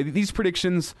 Anyway, these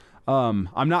predictions, I'm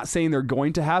not saying they're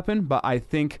going to happen, but I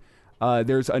think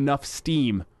there's enough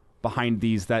steam behind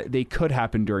these that they could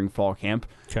happen during fall camp.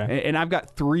 Okay. And I've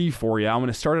got three for you. I'm going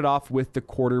to start it off with the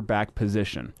quarterback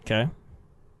position. Okay.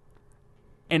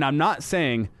 And I'm not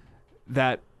saying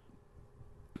that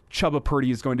Chubba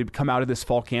Purdy is going to come out of this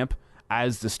fall camp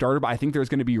as the starter, but I think there's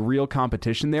going to be real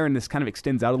competition there, and this kind of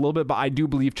extends out a little bit, but I do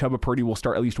believe Chubba Purdy will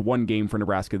start at least one game for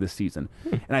Nebraska this season.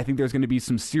 And I think there's going to be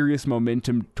some serious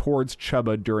momentum towards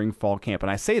Chubba during fall camp.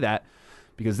 And I say that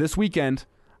because this weekend,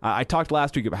 I talked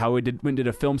last week about how I went and did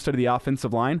a film study of the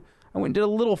offensive line. I went and did a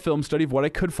little film study of what I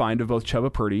could find of both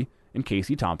Chubba Purdy and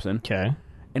Casey Thompson. Okay.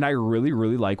 And I really,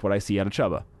 really like what I see out of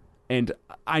Chubba. And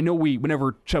I know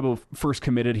whenever Chubba first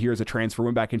committed here as a transfer,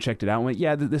 went back and checked it out and went,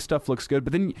 yeah, this stuff looks good.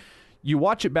 But then you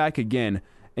watch it back again,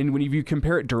 and when you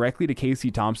compare it directly to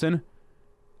Casey Thompson,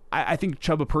 I think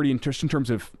Chubba Purdy, in terms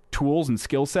of tools and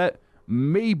skill set,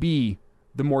 may be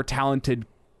the more talented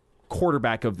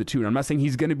quarterback of the two. And I'm not saying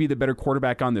he's going to be the better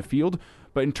quarterback on the field,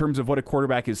 but in terms of what a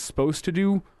quarterback is supposed to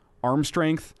do, arm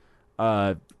strength,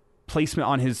 placement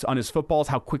on his footballs,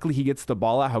 how quickly he gets the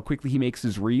ball out, how quickly he makes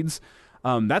his reads.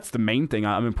 That's the main thing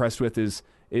I'm impressed with is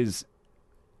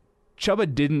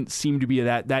Chubba didn't seem to be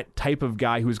that type of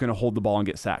guy who's going to hold the ball and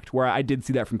get sacked, where I did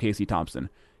see that from Casey Thompson.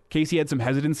 Casey had some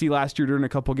hesitancy last year during a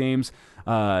couple games,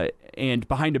 and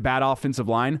behind a bad offensive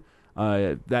line.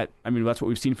 That's what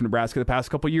we've seen from Nebraska the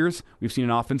past couple years. We've seen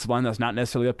an offensive line that's not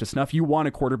necessarily up to snuff. You want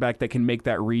a quarterback that can make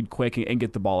that read quick and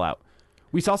get the ball out.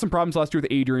 We saw some problems last year with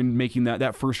Adrian making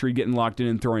that first read, getting locked in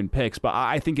and throwing picks, but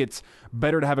I think it's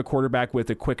better to have a quarterback with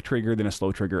a quick trigger than a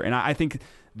slow trigger. And I think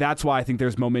that's why I think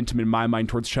there's momentum in my mind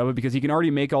towards Chubba, because he can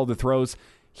already make all the throws.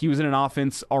 He was in an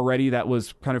offense already that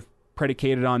was kind of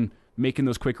predicated on making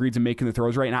those quick reads and making the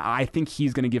throws right. And I think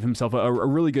he's going to give himself a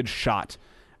really good shot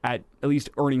at least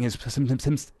earning himself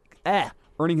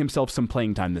some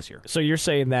playing time this year. So you're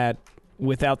saying that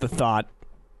without the thought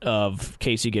of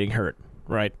Casey getting hurt,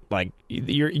 right? Like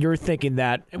you're thinking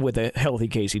that with a healthy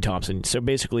Casey Thompson. So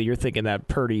basically, you're thinking that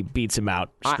Purdy beats him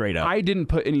out straight up. I didn't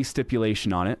put any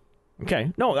stipulation on it.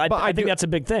 Okay, no, I think that's a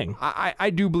big thing. I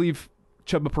do believe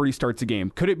Chubba Purdy starts a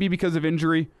game. Could it be because of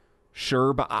injury?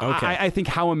 Sure, but okay. I think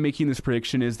how I'm making this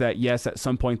prediction is that yes, at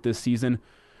some point this season,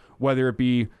 whether it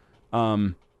be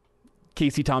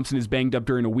Casey Thompson is banged up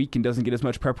during a week and doesn't get as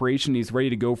much preparation, he's ready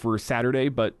to go for Saturday,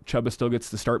 but Chubba still gets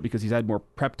to start because he's had more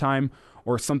prep time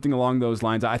or something along those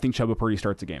lines. I think Chubba Purdy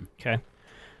starts a game. Okay.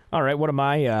 All right, one of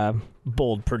my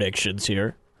bold predictions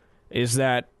here is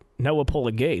that Noah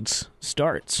Pola-Gates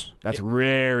starts. That's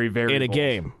very, very in a bold.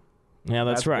 game. Yeah,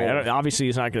 that's right. Obviously,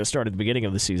 he's not going to start at the beginning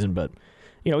of the season, but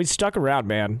he's stuck around,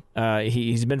 man.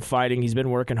 He's been fighting. He's been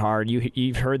working hard.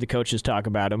 You've heard the coaches talk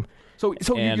about him. So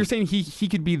you're saying he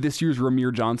could be this year's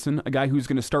Ramir Johnson, a guy who's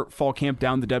going to start fall camp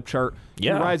down the depth chart,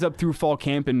 rise up through fall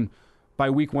camp, and by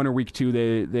week 1 or week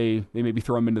 2, they maybe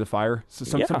throw him into the fire. So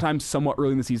sometimes somewhat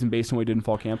early in the season, based on what he did in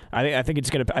fall camp. I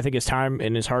think his time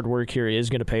and his hard work here is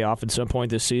going to pay off at some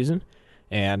point this season,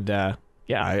 and I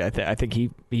think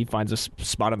he finds a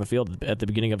spot on the field at the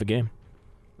beginning of the game.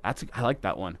 I like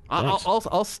that one.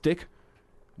 I'll stick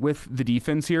with the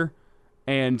defense here,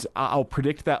 and I'll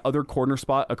predict that other corner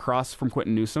spot across from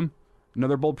Quentin Newsome.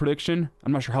 Another bold prediction.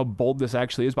 I'm not sure how bold this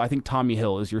actually is, but I think Tommy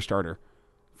Hill is your starter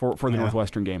for the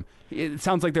Northwestern game. It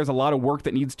sounds like there's a lot of work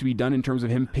that needs to be done in terms of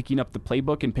him picking up the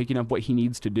playbook and picking up what he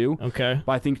needs to do. Okay.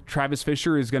 But I think Travis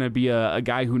Fisher is going to be a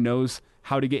guy who knows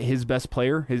how to get his best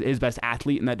player, his best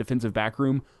athlete in that defensive back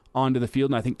room onto the field.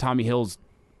 And I think Tommy Hill's,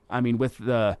 with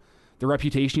the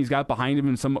reputation he's got behind him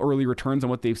and some early returns on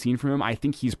what they've seen from him, I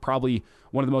think he's probably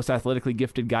one of the most athletically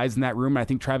gifted guys in that room. And I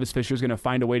think Travis Fisher is going to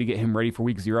find a way to get him ready for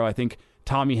week 0. I think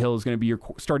Tommy Hill is going to be your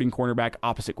starting cornerback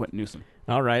opposite Quentin Newsome.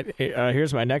 All right.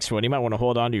 Here's my next one. You might want to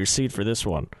hold on to your seat for this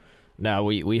one. Now,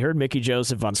 we heard Mickey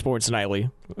Joseph on Sports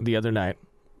Nightly the other night,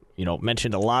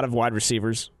 mentioned a lot of wide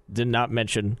receivers, did not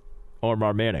mention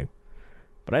Omar Manning.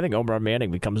 But I think Omar Manning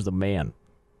becomes the man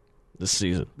this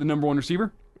season. The number 1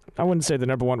 receiver? I wouldn't say the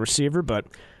number 1 receiver, but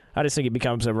I just think he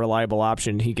becomes a reliable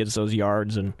option. He gets those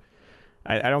yards, and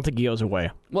I don't think he goes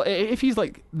away. Well, if he's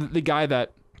like the guy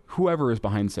that whoever is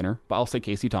behind center, but I'll say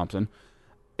Casey Thompson,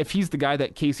 if he's the guy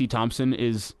that Casey Thompson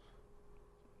is,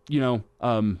 going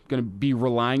to be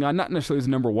relying on, not necessarily as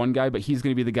the number 1 guy, but he's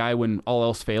going to be the guy when all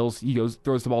else fails, he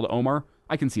throws the ball to Omar,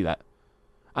 I can see that.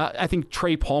 I think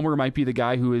Trey Palmer might be the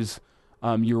guy who is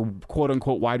your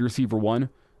quote-unquote wide receiver 1,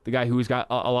 the guy who's got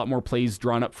a lot more plays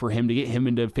drawn up for him to get him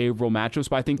into favorable matchups.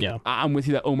 But I think I'm with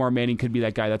you that Omar Manning could be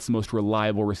that guy that's the most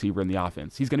reliable receiver in the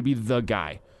offense. He's going to be the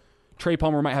guy. Trey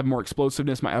Palmer might have more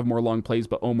explosiveness, might have more long plays,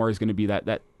 but Omar is going to be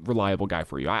that reliable guy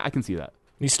for you. I can see that.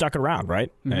 He's stuck around,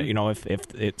 right? Mm-hmm.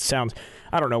 If it sounds,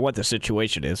 I don't know what the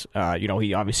situation is.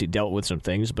 He obviously dealt with some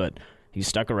things, but he's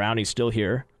stuck around. He's still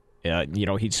here.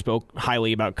 He spoke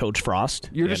highly about Coach Frost.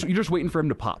 You're just waiting for him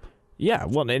to pop. Yeah,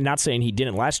 well, and not saying he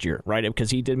didn't last year, right?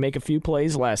 Because he did make a few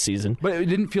plays last season. But it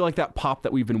didn't feel like that pop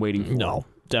that we've been waiting for. No,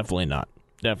 definitely not.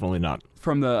 Definitely not.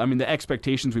 From the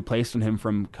expectations we placed on him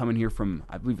from coming here from,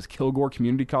 I believe it was Kilgore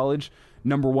Community College,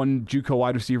 number 1 JUCO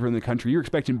wide receiver in the country. You're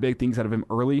expecting big things out of him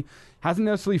early. Hasn't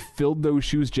necessarily filled those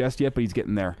shoes just yet, but he's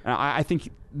getting there. And I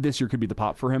think this year could be the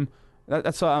pop for him.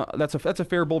 That's a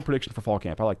fair, bold prediction for fall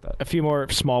camp. I like that. A few more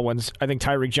small ones. I think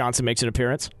Tyreek Johnson makes an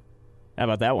appearance. How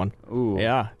about that one? Ooh,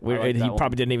 yeah. He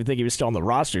probably didn't even think he was still on the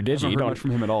roster, did you? You don't hear much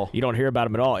from him at all. You don't hear about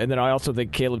him at all. And then I also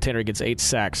think Caleb Tanner gets 8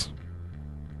 sacks.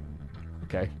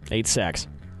 Okay. 8 sacks.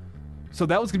 So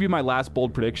that was going to be my last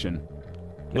bold prediction.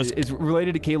 Is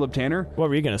related to Caleb Tanner. What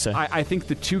were you going to say? I think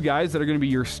the 2 guys that are going to be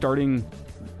your starting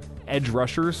edge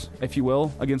rushers, if you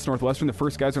will, against Northwestern. The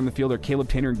first guys on the field are Caleb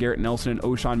Tanner and Garrett Nelson, and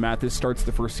O'Shawn Mathis starts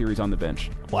the first series on the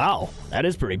bench. Wow, that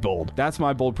is pretty bold. That's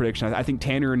my bold prediction. I think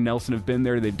Tanner and Nelson have been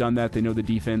there. They've done that. They know the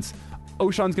defense.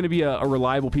 O'Shawn's going to be a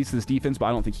reliable piece of this defense, but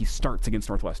I don't think he starts against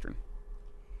Northwestern.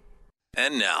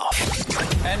 And now,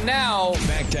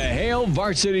 back to Hail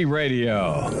Varsity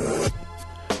Radio.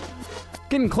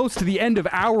 Getting close to the end of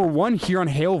hour one here on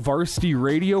Hail Varsity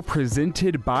Radio,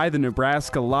 presented by the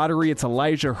Nebraska Lottery. It's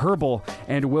Elijah Herbal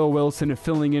and Will Wilson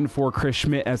filling in for Chris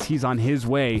Schmidt as he's on his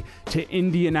way to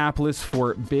Indianapolis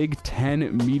for Big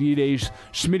Ten Media Days.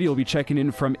 Schmidt will be checking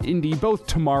in from Indy both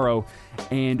tomorrow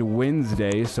and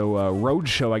Wednesday. So a road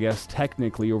show, I guess,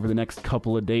 technically over the next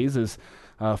couple of days as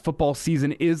football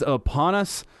season is upon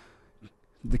us.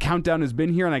 The countdown has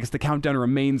been here, and I guess the countdown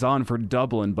remains on for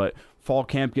Dublin, but fall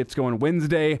camp gets going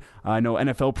Wednesday. I know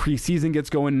NFL preseason gets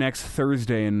going next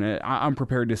Thursday, and I'm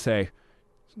prepared to say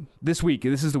this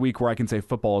is the week where I can say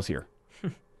football is here.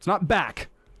 It's not back,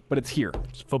 but it's here.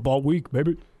 It's football week,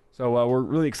 baby. So we're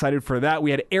really excited for that.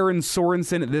 We had Erin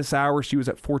Sorensen at this hour. She was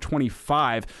at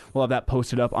 4:25. We'll have that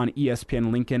posted up on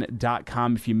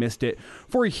ESPNLincoln.com if you missed it.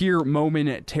 For here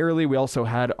momentarily, we also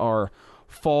had our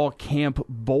fall camp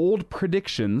bold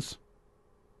predictions,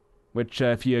 which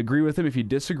if you agree with them, if you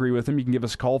disagree with them, you can give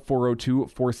us a call,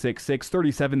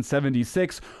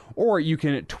 402-466-3776, or you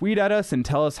can tweet at us and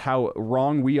tell us how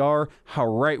wrong we are, how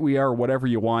right we are, whatever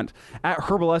you want. At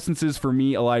Herbal Essences for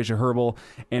me, Elijah Herbal,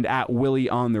 and at Willie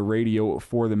on the radio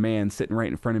for the man sitting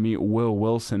right in front of me, Will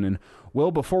Wilson. And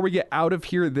Will, before we get out of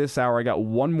here this hour, I got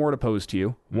one more to pose to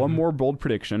you, one more bold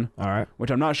prediction, all right,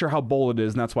 which I'm not sure how bold it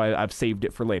is, and that's why I've saved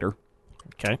it for later.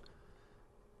 Okay.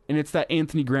 And it's that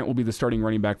Anthony Grant will be the starting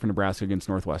running back for Nebraska against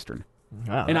Northwestern.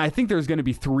 Wow. And I think there's going to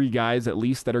be 3 guys at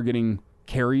least that are getting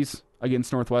carries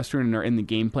against Northwestern and are in the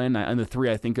game plan. And the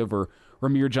 3 I think of are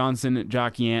Ramir Johnson,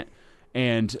 Jock Yant,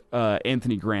 and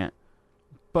Anthony Grant.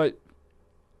 But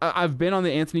I've been on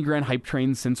the Anthony Grant hype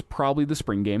train since probably the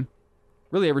spring game.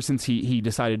 Really ever since he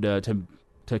decided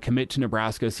to commit to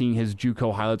Nebraska, seeing his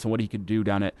JUCO highlights and what he could do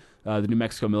down at the New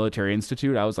Mexico Military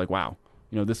Institute. I was like, wow,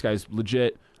 this guy's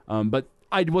legit. But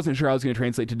I wasn't sure I was going to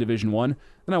translate to Division I.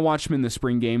 Then I watched him in the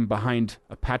spring game behind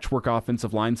a patchwork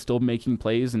offensive line, still making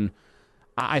plays, and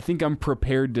I think I'm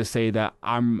prepared to say that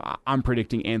I'm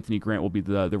predicting Anthony Grant will be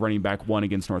the running back 1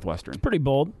 against Northwestern. It's pretty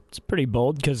bold. It's pretty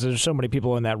bold because there's so many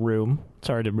people in that room. It's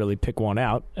hard to really pick one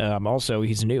out. Also,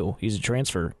 he's new. He's a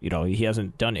transfer. He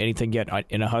hasn't done anything yet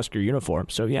in a Husker uniform.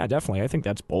 So, yeah, definitely. I think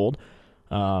that's bold.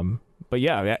 But,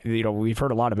 yeah, we've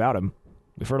heard a lot about him.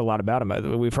 We've heard a lot about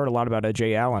him. We've heard a lot about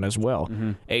Jay Allen as well.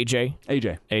 Mm-hmm. AJ.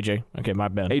 Okay, my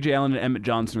bad. AJ Allen and Emmett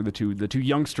Johnson are the two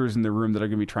youngsters in the room that are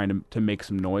going to be trying to make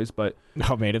some noise. But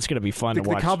oh man, it's going to be fun to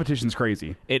watch. The competition's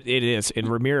crazy. It is. And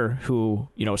Ramir, who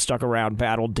stuck around,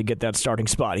 battled to get that starting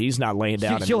spot. He's not laying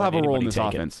down. He'll have a role in this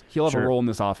offense. He'll have a role in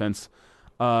this offense.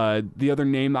 The other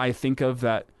name I think of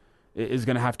that is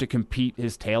going to have to compete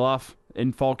his tail off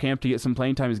in fall camp to get some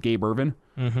playing time is Gabe Ervin.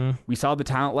 Mm-hmm. We saw the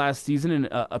talent last season, and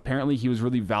apparently he was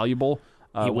really valuable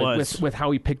with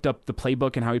how he picked up the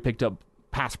playbook and how he picked up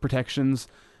pass protections.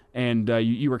 And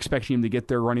you were expecting him to get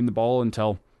there running the ball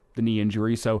until the knee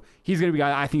injury. So he's going to be a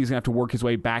guy I think he's going to have to work his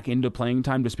way back into playing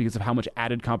time just because of how much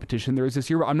added competition there is this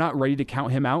year. I'm not ready to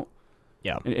count him out.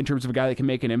 Yeah. In terms of a guy that can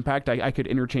make an impact, I could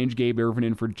interchange Gabe Ervin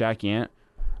in for Jack Yant.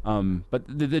 But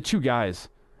the 2 guys,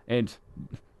 and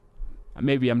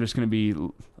maybe I'm just going to be...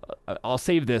 I'll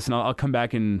save this, and I'll come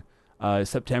back in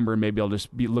September, and maybe I'll just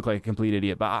look like a complete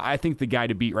idiot. But I think the guy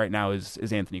to beat right now is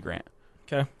Anthony Grant.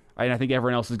 Okay. And I think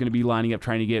everyone else is going to be lining up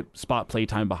trying to get spot play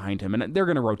time behind him. And they're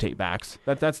going to rotate backs.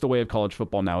 That's the way of college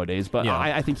football nowadays. But yeah.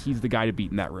 I think he's the guy to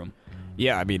beat in that room.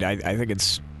 Yeah, I mean, I think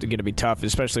it's going to be tough,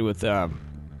 especially with,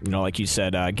 like you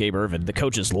said, Gabe Ervin. The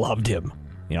coaches loved him.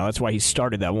 That's why he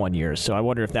started that 1 year. So I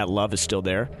wonder if that love is still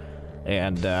there.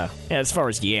 And as far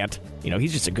as Yant,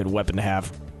 he's just a good weapon to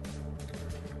have.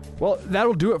 Well,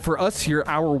 that'll do it for us here,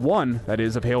 hour 1, that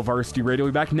is, of Hail Varsity Radio.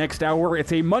 We'll be back next hour.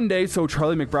 It's a Monday, so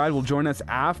Charlie McBride will join us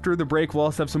after the break. We'll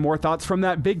also have some more thoughts from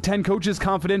that Big Ten Coaches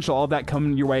Confidential. All of that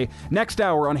coming your way next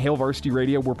hour on Hail Varsity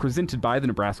Radio. We're presented by the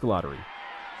Nebraska Lottery.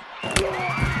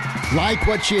 Like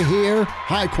what you hear?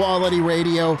 High-quality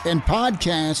radio and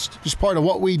podcast is part of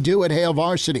what we do at Hail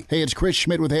Varsity. Hey, it's Chris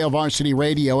Schmidt with Hail Varsity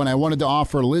Radio, and I wanted to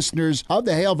offer listeners of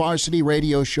the Hail Varsity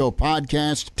Radio Show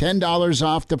podcast $10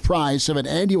 off the price of an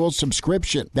annual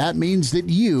subscription. That means that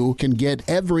you can get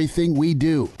everything we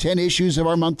do. 10 issues of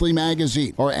our monthly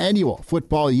magazine, our annual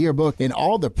football yearbook, and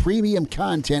all the premium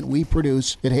content we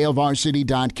produce at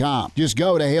HailVarsity.com. Just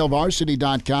go to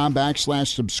HailVarsity.com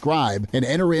 /subscribe and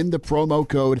enter in the promo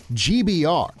code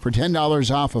GBR for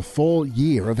 $10 off a full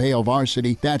year of Hail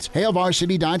Varsity. That's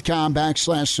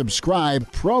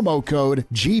hailvarsity.com/subscribe, promo code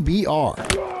GBR.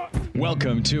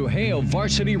 Welcome to Hail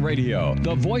Varsity Radio,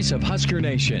 the voice of Husker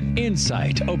Nation.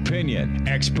 Insight, opinion,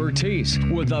 expertise,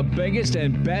 with the biggest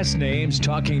and best names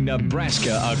talking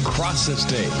Nebraska across the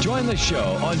state. Join the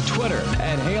show on Twitter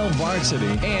at Hail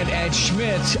Varsity and at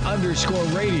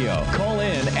Schmitz_radio. Call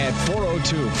in at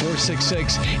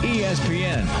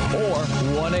 402-466-ESPN or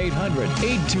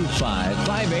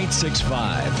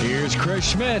 1-800-825-5865. Here's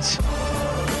Chris Schmitz.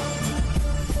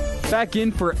 Back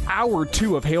in for hour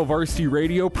 2 of Hail Varsity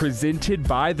Radio, presented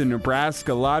by the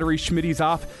Nebraska Lottery. Schmitty's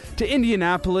off to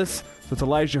Indianapolis. So it's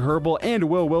Elijah Herbal and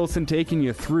Will Wilson taking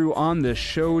you through on the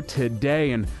show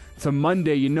today. And it's a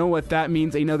Monday. You know what that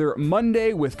means. Another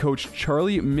Monday with Coach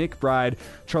Charlie McBride.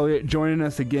 Charlie joining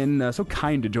us again. So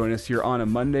kind to join us here on a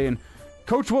Monday. And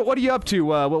Coach, what are you up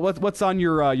to? What's on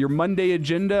your Monday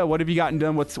agenda? What have you gotten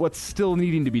done? What's still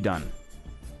needing to be done?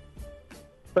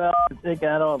 Well, they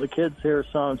got all the kids here,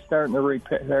 so I'm starting to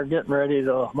repair. They're getting ready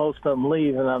to, most of them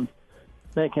leave, and I'm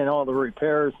making all the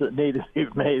repairs that need to be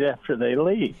made after they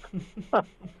leave.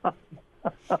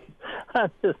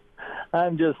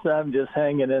 I'm just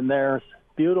hanging in there. It's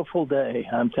a beautiful day.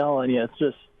 I'm telling you, it's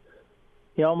just,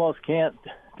 you almost can't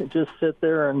just sit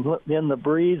there and in the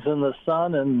breeze and the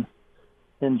sun and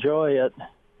enjoy it.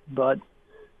 But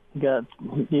you got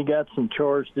some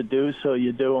chores to do, so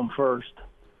you do them first.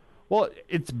 Well,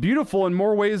 it's beautiful in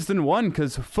more ways than one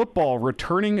because football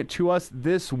returning to us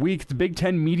this week. It's Big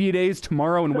Ten Media Days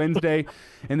tomorrow and Wednesday,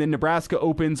 and then Nebraska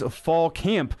opens a fall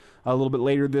camp a little bit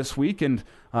later this week, and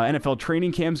NFL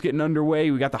training camp's getting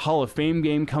underway. We got the Hall of Fame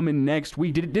game coming next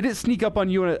week. Did it sneak up on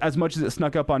you as much as it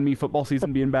snuck up on me, football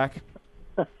season being back?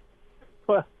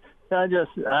 Well,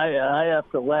 I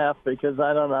have to laugh because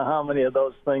I don't know how many of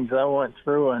those things I went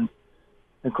through, and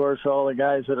of course, all the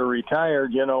guys that are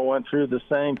retired, went through the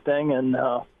same thing. And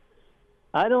I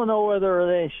don't know whether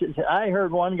they should. I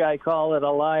heard one guy call it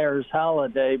a liar's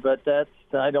holiday, but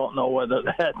I don't know whether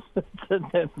that's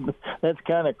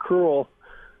kind of cruel.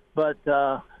 But,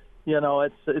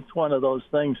 it's one of those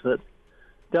things that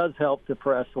does help the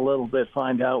press a little bit,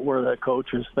 find out where the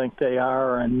coaches think they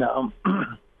are. And, and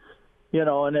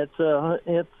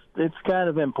it's kind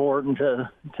of important to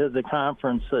the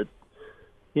conference that,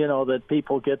 that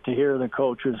people get to hear the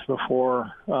coaches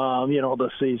before, the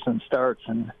season starts.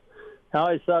 And I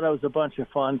always thought it was a bunch of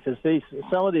fun because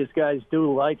some of these guys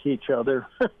do like each other,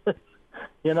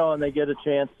 and they get a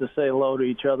chance to say hello to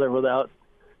each other without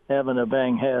having to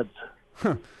bang heads.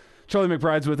 Charlie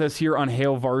McBride's with us here on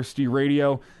Hail Varsity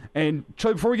Radio. And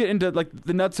Charlie, before we get into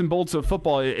the nuts and bolts of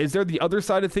football, is there the other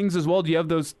side of things as well? Do you have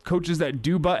those coaches that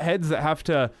do butt heads that have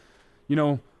to,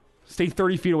 stay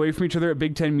 30 feet away from each other at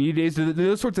Big Ten Media Days? Do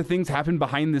those sorts of things happen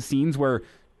behind the scenes where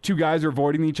two guys are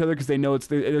avoiding each other because they know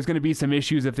there's going to be some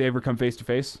issues if they ever come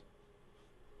face-to-face?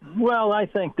 Well, I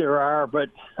think there are, but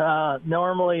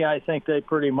normally I think they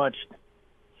pretty much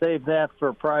save that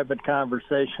for private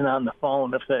conversation on the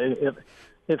phone.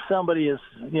 If somebody is,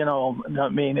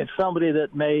 if somebody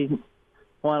that may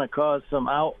want to cause some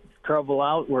trouble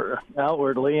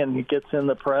outwardly and he gets in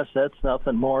the press, that's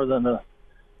nothing more than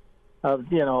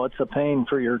it's a pain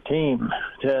for your team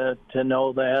to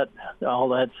know that, all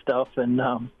that stuff. And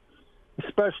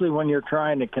especially when you're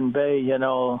trying to convey,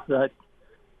 that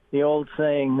the old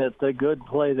saying that the good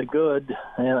play the good.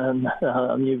 And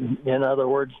in other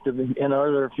words, in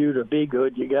order for you to be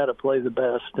good, you got to play the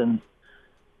best. And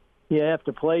you have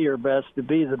to play your best to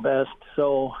be the best.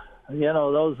 So,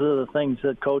 those are the things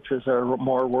that coaches are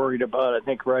more worried about, I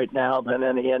think, right now than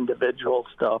any individual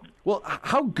stuff. Well,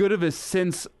 how good of a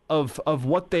sense of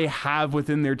what they have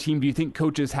within their team do you think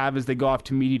coaches have as they go off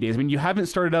to media days? I mean, you haven't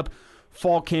started up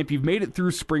fall camp. You've made it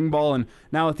through spring ball, and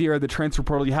now at the era of the transfer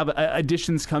portal, you have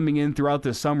additions coming in throughout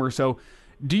the summer. So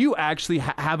do you actually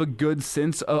have a good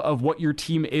sense of what your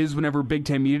team is whenever Big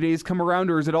Ten Media Days come around,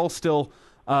 or is it all still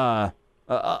a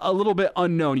little bit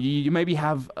unknown? You maybe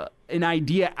have an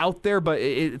idea out there, but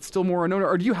it's still more unknown,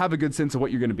 or do you have a good sense of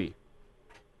what you're going to be?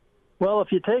 Well,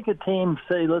 if you take a team,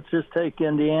 say, let's just take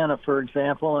Indiana, for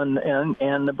example,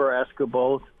 and Nebraska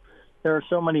both, there are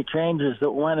so many changes that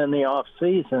went in the off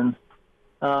season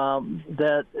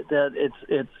that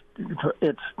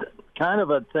it's kind of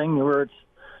a thing where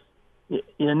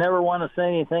you never want to say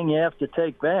anything you have to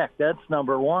take back. That's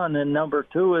number one. And number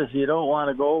two is you don't want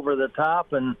to go over the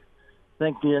top and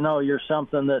think, you're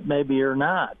something that maybe you're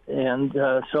not. And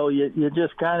so you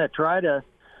just kind of try to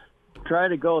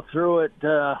go through it,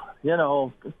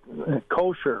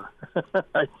 kosher,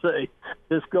 I'd say.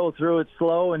 Just go through it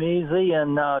slow and easy,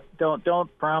 and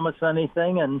don't promise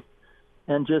anything, and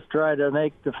and just try to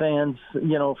make the fans,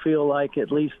 feel like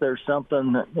at least there's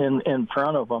something in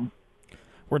front of them.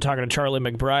 We're talking to Charlie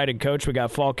McBride, and Coach, we got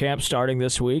fall camp starting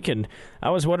this week, and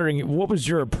I was wondering, what was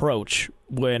your approach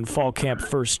when fall camp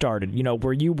first started?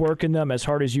 Were you working them as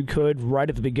hard as you could right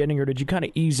at the beginning, or did you kind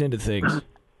of ease into things?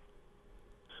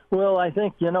 Well, I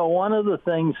think, one of the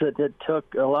things that it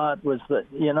took a lot was that,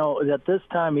 at this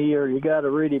time of year, you got to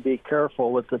really be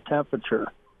careful with the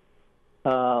temperature.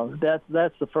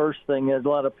 That's the first thing that a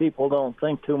lot of people don't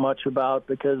think too much about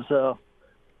because,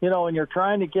 when you're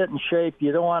trying to get in shape,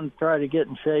 you don't want to try to get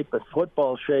in shape,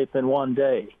 football shape in one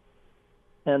day.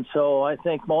 And so I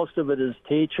think most of it is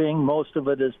teaching. Most of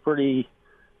it is pretty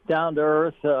down to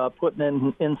earth, putting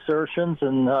in insertions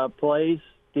and plays,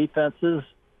 defenses,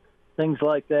 things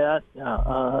like that.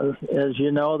 As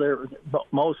you know,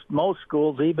 most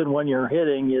schools, even when you're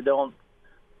hitting, you don't,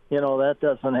 that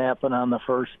doesn't happen on the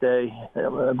first day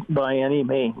by any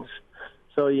means.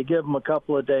 So you give them a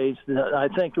couple of days. I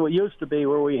think it used to be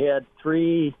where we had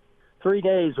three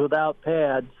days without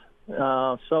pads.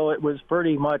 So it was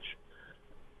pretty much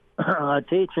a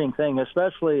teaching thing,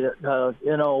 especially,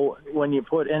 when you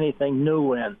put anything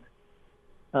new in.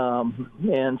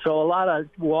 And so a lot of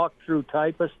walk-through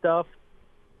type of stuff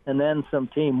and then some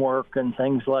teamwork and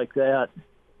things like that.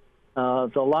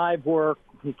 The live work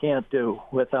you can't do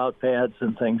without pads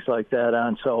and things like that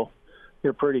on. So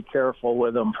you're pretty careful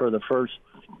with them for the first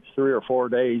 3 or 4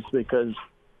 days because,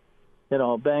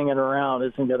 banging around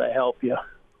isn't going to help you.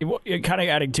 Kind of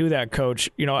adding to that, Coach,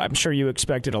 I'm sure you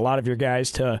expected a lot of your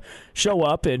guys to show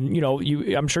up and,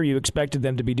 I'm sure you expected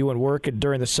them to be doing work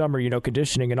during the summer,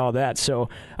 conditioning and all that. So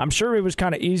I'm sure it was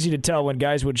kind of easy to tell when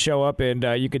guys would show up and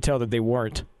you could tell that they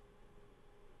weren't.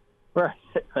 Right.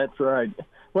 That's right.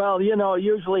 Well,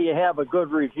 usually you have a good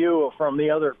review from the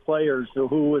other players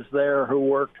who was there, who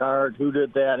worked hard, who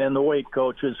did that, and the weight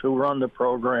coaches who run the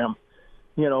program,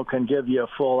 can give you a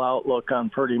full outlook on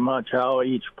pretty much how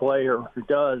each player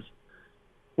does.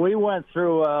 We went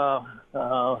through a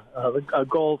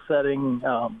goal-setting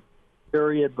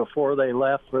period before they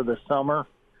left for the summer.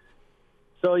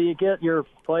 So you get your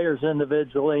players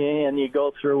individually, and you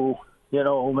go through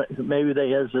maybe they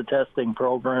has a testing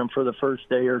program for the first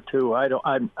day or two. I don't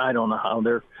know how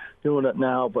they're doing it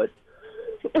now, but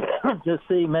to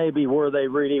see maybe where they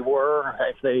really were,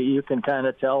 you can kind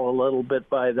of tell a little bit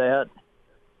by that,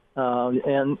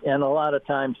 and a lot of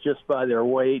times just by their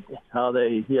weight, how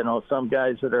they, some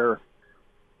guys that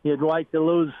you'd like to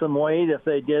lose some weight if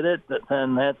they did it,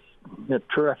 then that's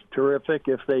terrific.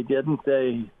 If they didn't,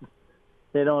 they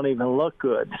don't even look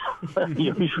good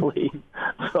usually.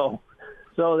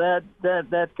 So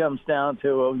that comes down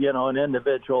to an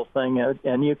individual thing,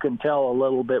 and you can tell a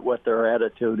little bit what their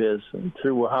attitude is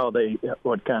through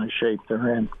what kind of shape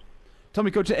they're in. Tell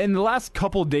me, Coach, in the last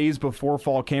couple days before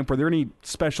fall camp, were there any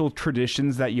special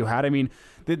traditions that you had? I mean,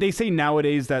 they say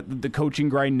nowadays that the coaching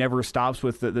grind never stops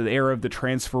with the era of the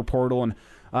transfer portal and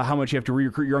how much you have to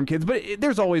recruit your own kids, but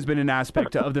there's always been an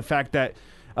aspect of the fact that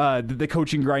the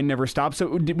coaching grind never stops. So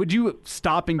would you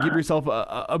stop and give yourself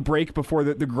a break before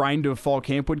the grind of fall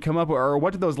camp would come up? Or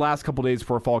what did those last couple days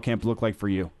before fall camp look like for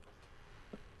you?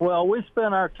 Well, we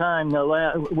spent our time,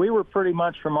 we were pretty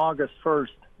much from August 1st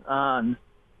on.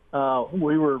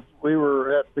 We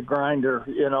were at the grinder,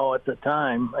 at the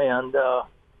time. And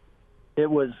it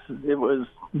was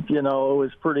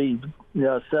pretty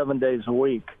 7 days a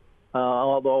week.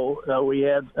 Although we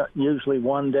had usually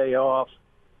one day off.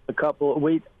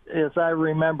 As I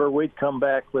remember, we'd come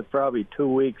back with probably 2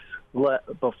 weeks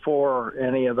before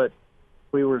any of it.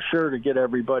 We were sure to get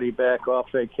everybody back off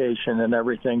vacation and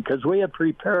everything because we had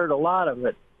prepared a lot of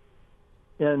it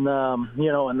in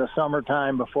the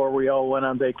summertime before we all went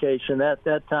on vacation.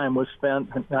 That time was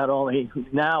spent not only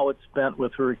now it's spent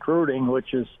with recruiting,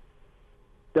 which is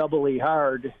doubly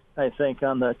hard, I think,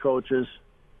 on the coaches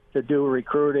to do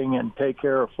recruiting and take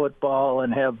care of football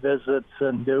and have visits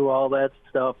and do all that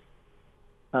stuff.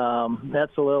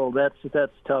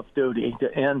 That's tough duty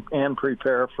and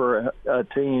prepare for a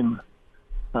team,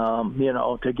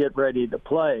 to get ready to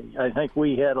play. I think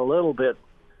we had a little bit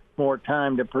more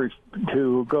time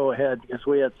to go ahead because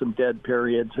we had some dead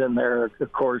periods in there,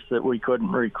 of course, that we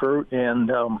couldn't recruit, and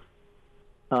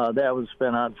that was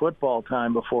spent on football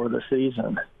time before the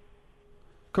season.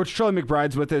 Coach Charlie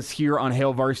McBride's with us here on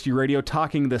Hail Varsity Radio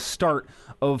talking the start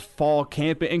of fall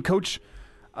camp. And, Coach,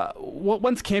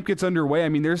 once camp gets underway, I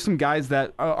mean, there's some guys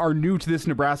that are new to this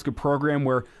Nebraska program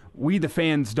where we, the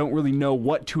fans, don't really know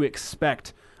what to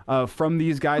expect from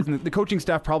these guys. And the coaching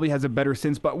staff probably has a better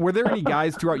sense. But were there any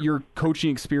guys throughout your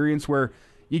coaching experience where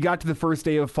you got to the first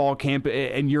day of fall camp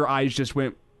and your eyes just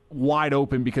went wide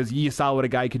open because you saw what a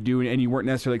guy could do and you weren't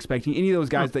necessarily expecting any of those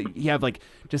guys that you have like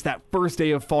just that first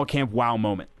day of fall camp wow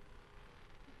moment?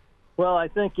 Well, I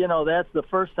think, that's the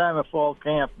first time of fall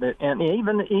camp. And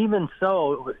even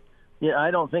so,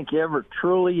 I don't think you ever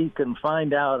truly can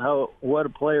find out what a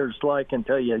player's like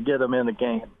until you get them in the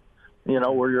game,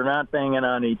 where you're not banging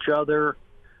on each other.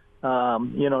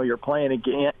 You're playing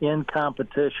in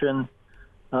competition.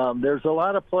 There's a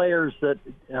lot of players that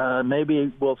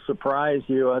maybe will surprise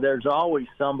you. There's always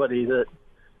somebody that,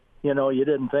 you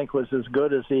didn't think was as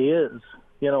good as he is,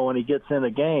 when he gets in a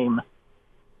game.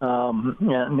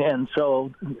 And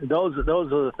so those are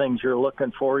the things you're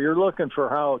looking for. You're looking for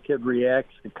how a kid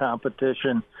reacts to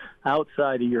competition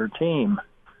outside of your team,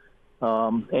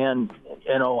 and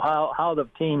how the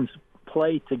teams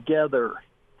play together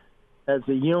as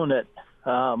a unit.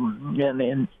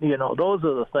 And those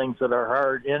are the things that are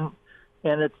hard, and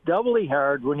it's doubly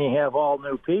hard when you have all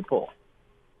new people,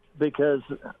 because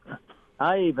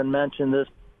I even mentioned this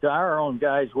to our own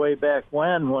guys way back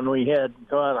when we had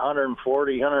about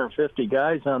 140, 150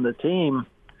 guys on the team,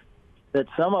 that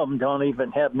some of them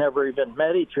have never even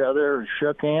met each other or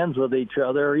shook hands with each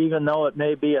other, even though it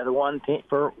may be a one team,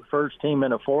 first team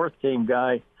and a fourth team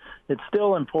guy. It's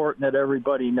still important that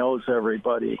everybody knows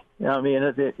everybody. I mean,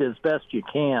 as best you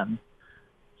can.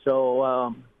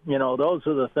 So, those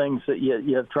are the things that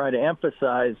you try to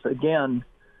emphasize. Again,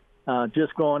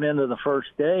 just going into the first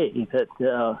day, that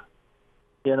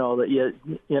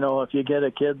if you get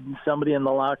a kid, somebody in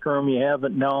the locker room you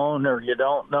haven't known or you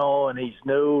don't know and he's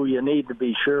new, you need to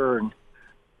be sure. And,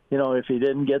 if you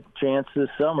didn't get the chance this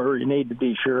summer, you need to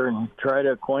be sure and try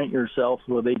to acquaint yourself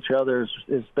with each other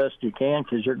as best you can,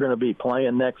 because you're going to be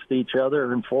playing next to each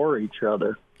other and for each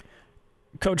other.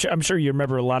 Coach, I'm sure you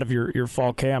remember a lot of your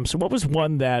fall camps. What was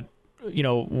one that,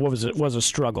 was a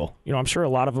struggle? I'm sure a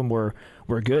lot of them were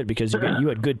good because you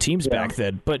had good teams back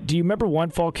then. But do you remember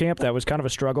one fall camp that was kind of a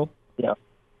struggle? Yeah.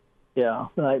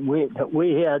 We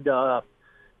had, I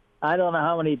don't know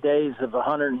how many days of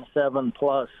 107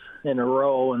 plus in a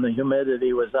row, and the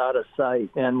humidity was out of sight.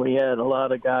 And we had a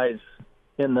lot of guys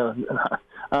on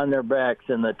their backs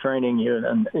in the training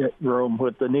unit room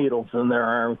with the needles in their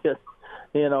arm. It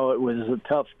was a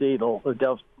tough deal,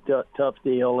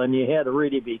 and you had to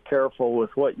really be careful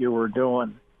with what you were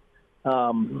doing.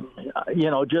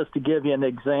 Just to give you an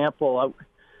example,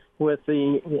 with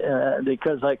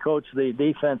because I coach the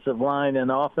defensive line and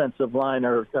offensive line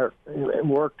are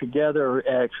work together.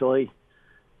 Actually,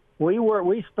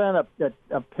 we spent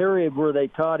a period where they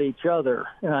taught each other,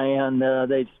 and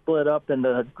they split up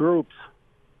into groups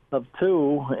of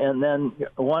two, and then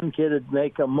one kid would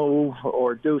make a move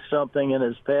or do something in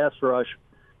his pass rush,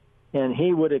 and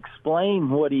he would explain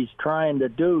what he's trying to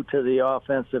do to the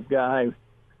offensive guy.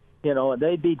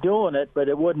 They'd be doing it, but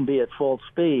it wouldn't be at full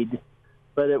speed.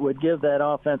 But it would give that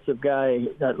offensive guy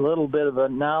a little bit of a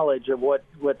knowledge of what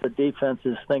the defense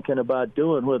is thinking about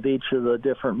doing with each of the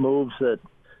different moves that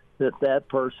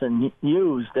person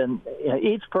used. And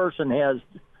each person has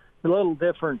a little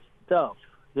different stuff,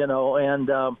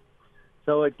 and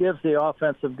so it gives the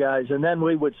offensive guys. And then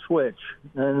we would switch,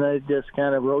 and they just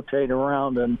kind of rotate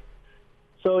around. And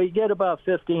so you get about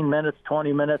 15 minutes,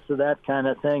 20 minutes of that kind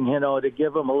of thing, to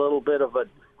give them a little bit of a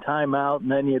timeout,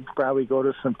 and then you'd probably go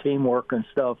to some teamwork and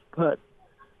stuff. But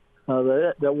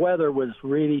the weather was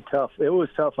really tough. It was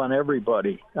tough on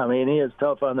everybody. I mean, it was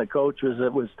tough on the coaches.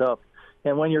 It was tough.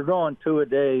 And when you're going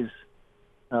 2-a-days,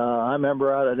 I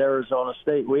remember out at Arizona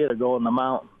State, we had to go in the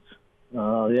mountains.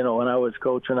 When I was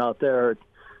coaching out there, it's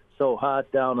so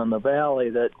hot down in the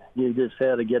valley that you just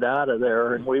had to get out of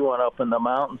there. And we went up in the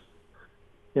mountains,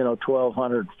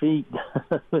 1,200 feet,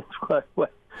 up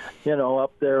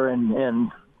there,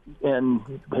 and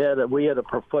we had a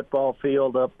football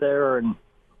field up there, and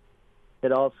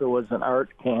it also was an art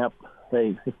camp.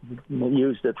 They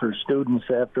used it for students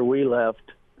after we left.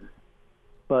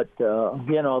 But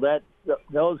the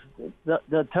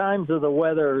times of the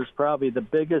weather is probably the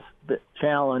biggest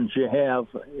challenge you have,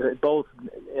 both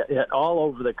all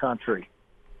over the country,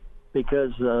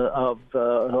 because if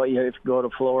you go to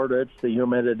Florida, it's the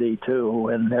humidity too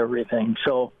and everything.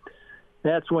 So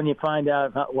that's when you find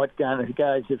out what kind of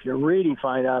guys. If you really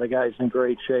find out a guy's in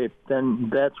great shape, then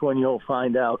that's when you'll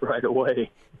find out right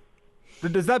away.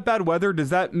 Does that bad weather,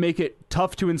 does that make it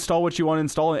tough to install what you want to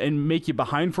install and make you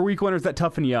behind for week one, or does that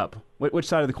toughen you up? Which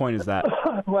side of the coin is that?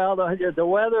 Well, the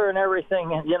weather and everything,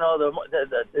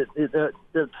 the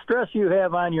stress you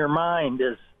have on your mind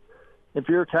is, if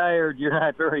you're tired, you're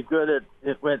not very good at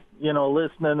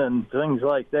listening and things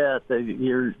like that.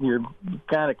 You're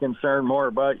kind of concerned more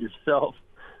about yourself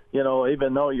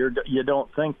even though you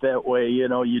don't think that way,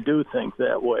 you do think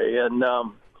that way. And,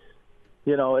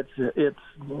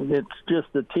 it's just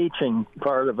the teaching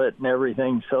part of it and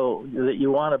everything, so that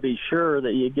you want to be sure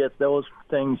that you get those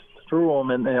things through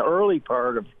them in the early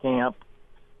part of camp,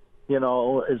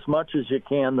 as much as you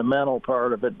can, the mental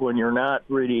part of it when you're not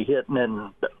really hitting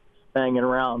and banging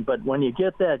around. But when you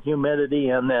get that humidity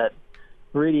and that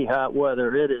really hot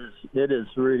weather,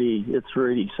 it's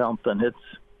really something.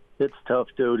 It's tough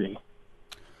duty.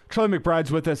 Charlie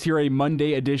McBride's with us here, a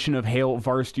Monday edition of Hail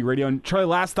Varsity Radio. And Charlie,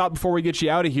 last thought before we get you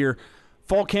out of here.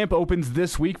 Fall camp opens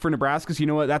this week for Nebraska, so you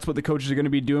know what? That's what the coaches are going to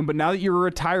be doing. But now that you're a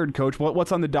retired coach,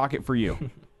 what's on the docket for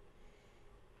you?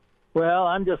 Well,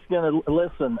 I'm just going to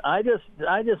listen. I just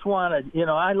want to,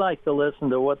 I like to listen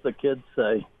to what the kids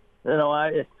say.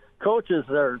 Coaches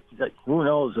are, who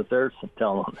knows if they're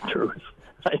telling the truth.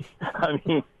 I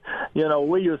mean,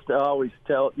 we used to always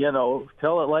tell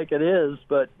it like it is,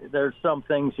 but there's some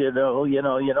things, you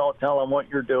don't tell them what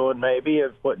you're doing. Maybe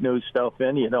if put new stuff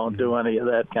in, you don't do any of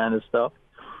that kind of stuff.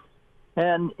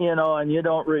 And, and you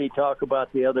don't really talk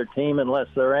about the other team unless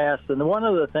they're asked. And one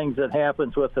of the things that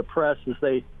happens with the press is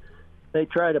they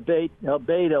try to bait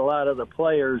a lot of the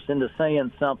players into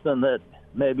saying something that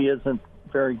maybe isn't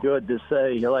very good to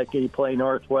say. Like you play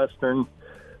Northwestern,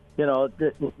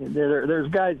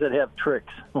 there's guys that have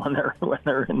tricks when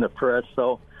they're in the press.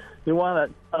 So you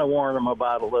want to warn them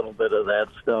about a little bit of that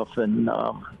stuff, and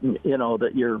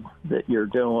that you're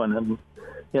doing, and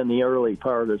in the early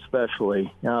part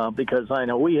especially, because I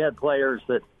know we had players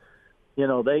that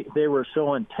they were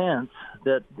so intense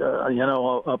that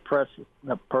a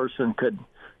person could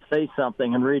say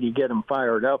something and really get him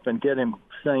fired up and get him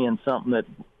saying something that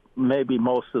maybe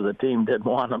most of the team didn't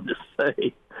want him to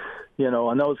say.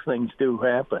 And those things do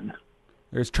happen.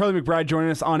 There's Charlie McBride joining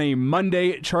us on a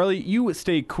Monday. Charlie, you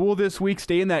stay cool this week.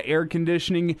 Stay in that air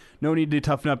conditioning. No need to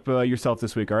toughen up yourself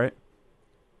this week, all right?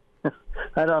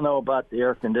 I don't know about the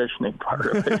air conditioning part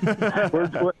of it.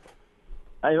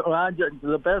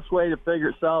 The best way to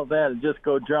solve that is just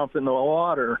go jump in the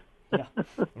water. Yeah.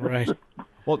 Right.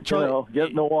 Well, Charlie, get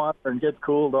in the water and get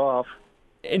cooled off.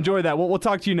 Enjoy that. We'll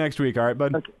talk to you next week, all right,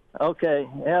 bud? Okay.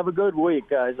 Have a good week,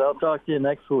 guys. I'll talk to you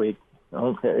next week.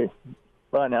 Okay.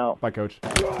 Bye now. Bye, Coach.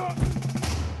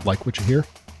 Like what you hear?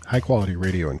 High-quality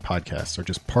radio and podcasts are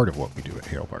just part of what we do at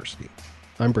Hail Varsity.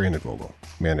 I'm Brandon Vogel,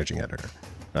 managing editor,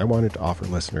 and I wanted to offer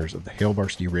listeners of the Hail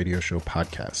Varsity Radio Show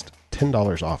podcast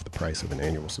 $10 off the price of an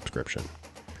annual subscription.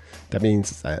 That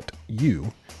means that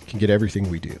you can get everything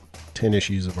we do, 10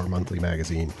 issues of our monthly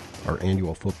magazine, our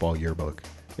annual football yearbook,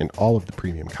 and all of the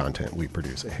premium content we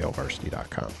produce at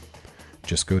hailvarsity.com.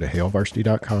 Just go to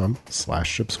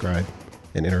hailvarsity.com/subscribe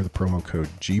and enter the promo code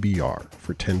GBR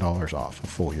for $10 off a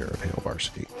full year of Hail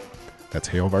Varsity. That's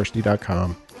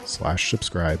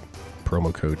hailvarsity.com/subscribe,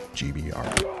 promo code GBR.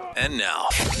 And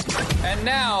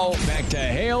now, back to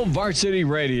Hail Varsity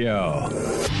Radio.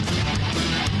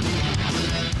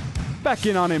 Back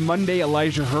in on a Monday,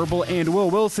 Elijah Herbal and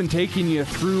Will Wilson taking you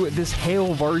through this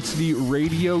Hail Varsity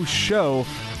Radio show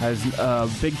as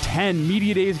Big Ten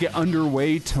Media Days get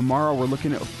underway tomorrow. We're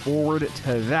looking forward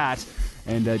to that.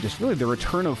 And just really the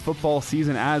return of football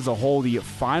season as a whole. The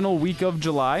final week of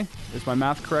July. Is my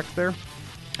math correct there?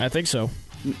 I think so.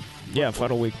 Yeah,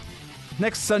 final week.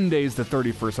 Next Sunday is the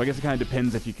 31st, so I guess it kind of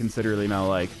depends if you consider,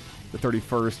 like the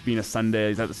 31st being a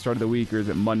Sunday. Is that the start of the week or is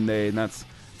it Monday? And that's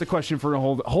the question for a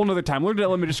whole nother time. Learned at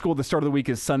elementary school, the start of the week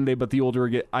is Sunday, but the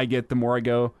older I get, the more I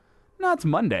go, no, it's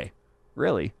Monday.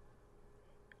 Really?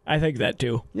 I think that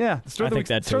too. Yeah, the start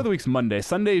of the week's Monday.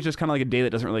 Sunday is just kind of like a day that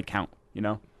doesn't really count,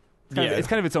 It's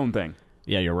kind of its own thing.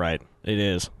 Yeah, you're right. It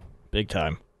is. Big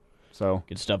time. So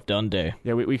get stuff done day.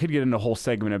 Yeah, we could get into a whole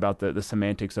segment about the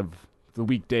semantics of the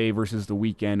weekday versus the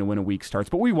weekend and when a week starts,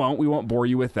 but we won't. We won't bore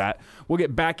you with that. We'll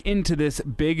get back into this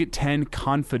Big Ten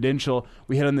Confidential.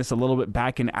 We hit on this a little bit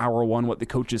back in hour one, what the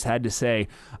coaches had to say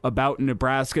about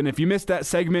Nebraska. And if you missed that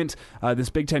segment, this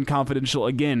Big Ten Confidential,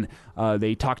 again,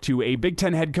 they talked to a Big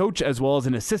Ten head coach as well as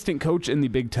an assistant coach in the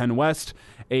Big Ten West,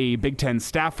 a Big Ten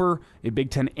staffer, a Big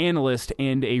Ten analyst,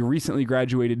 and a recently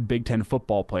graduated Big Ten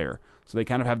football player. So they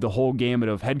kind of have the whole gamut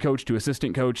of head coach to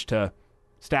assistant coach to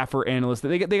staffer, analyst.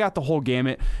 They got the whole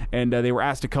gamut, and they were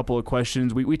asked a couple of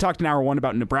questions. We talked in hour one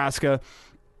about Nebraska.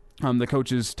 The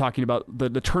coaches talking about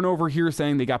the turnover here,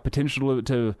 saying they got potential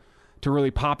to really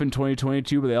pop in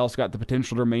 2022, but they also got the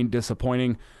potential to remain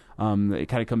disappointing. It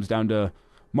kind of comes down to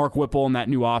Mark Whipple and that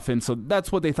new offense. So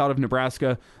that's what they thought of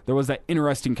Nebraska. There was that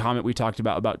interesting comment we talked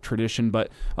about tradition,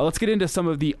 but let's get into some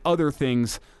of the other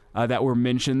things that were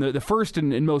mentioned. The first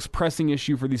and most pressing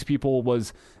issue for these people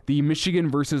was the Michigan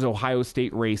versus Ohio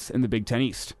State race in the Big Ten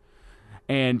East.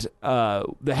 And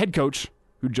the head coach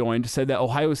who joined said that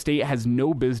Ohio State has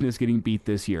no business getting beat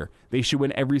this year. They should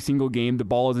win every single game. The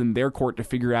ball is in their court to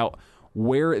figure out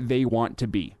where they want to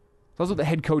be. So that's what the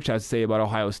head coach has to say about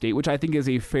Ohio State, which I think is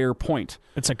a fair point.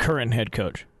 It's a current head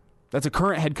coach. That's a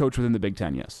current head coach within the Big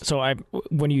Ten, yes. So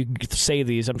when you say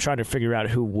these, I'm trying to figure out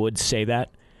who would say that.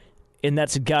 And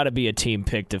that's got to be a team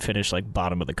pick to finish like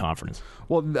bottom of the conference.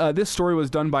 Well, this story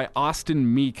was done by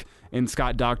Austin Meek and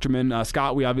Scott Docterman.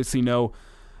 Scott, we obviously know,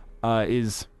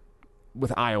 is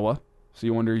with Iowa. So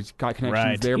you wonder he's got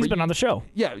connections there. He's been on the show.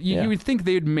 Yeah, you would think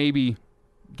they'd maybe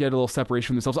get a little separation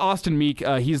from themselves. Austin Meek,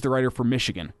 he's the writer for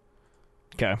Michigan.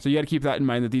 Okay. So you got to keep that in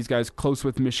mind that these guys close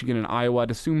with Michigan and Iowa.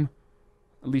 I'd assume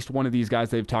at least one of these guys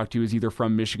they've talked to is either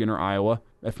from Michigan or Iowa,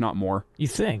 if not more. You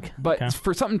think? But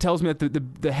for something tells me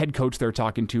that the head coach they're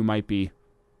talking to might be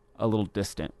a little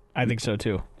distant. I think so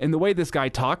too. And the way this guy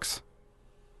talks,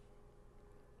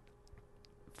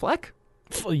 Fleck?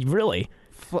 Really?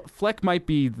 Fleck might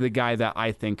be the guy that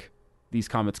I think these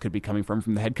comments could be coming from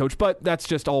the head coach, but that's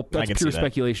just that's pure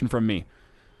speculation from me.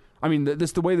 I mean,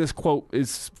 the way this quote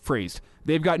is phrased,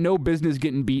 they've got no business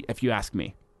getting beat, if you ask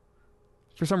me.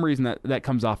 For some reason, that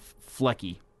comes off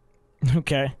Flecky.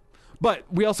 Okay. But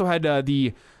we also had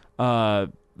the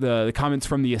comments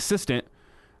from the assistant,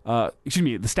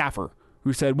 the staffer,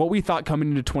 who said what we thought coming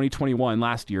into 2021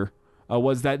 last year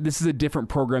was that this is a different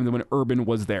program than when Urban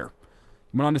was there.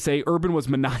 He went on to say Urban was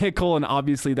maniacal, and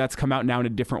obviously that's come out now in a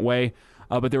different way,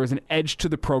 but there was an edge to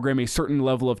the program, a certain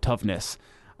level of toughness,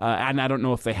 and I don't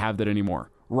know if they have that anymore.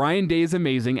 Ryan Day is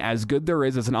amazing, as good there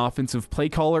is as an offensive play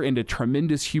caller and a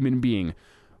tremendous human being,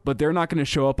 but they're not going to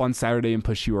show up on Saturday and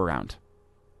push you around.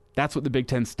 That's what the Big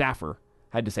Ten staffer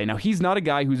had to say. Now, he's not a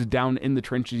guy who's down in the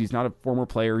trenches. He's not a former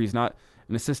player. He's not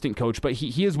an assistant coach, but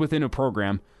he is within a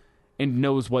program and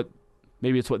knows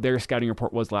maybe it's what their scouting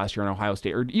report was last year on Ohio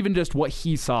State, or even just what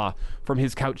he saw from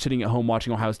his couch sitting at home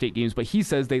watching Ohio State games. But he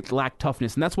says they lack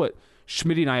toughness, and that's what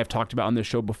Schmidt and I have talked about on this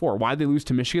show before. Why did they lose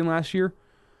to Michigan last year?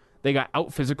 They got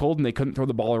out-physicaled, and they couldn't throw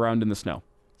the ball around in the snow.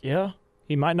 Yeah,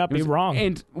 he might not be wrong.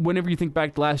 And whenever you think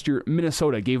back to last year,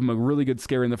 Minnesota gave them a really good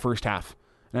scare in the first half.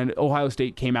 And Ohio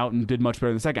State came out and did much better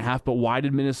in the second half. But why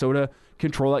did Minnesota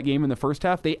control that game in the first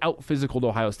half? They out-physicaled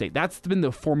Ohio State. That's been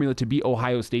the formula to beat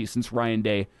Ohio State since Ryan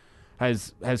Day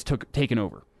has taken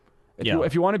over.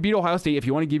 If you want to beat Ohio State, if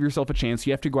you want to give yourself a chance,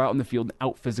 you have to go out in the field and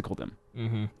out-physical them.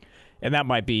 Mm-hmm. And that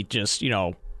might be just,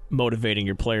 motivating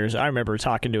your players. I remember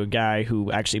talking to a guy who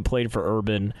actually played for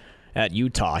Urban at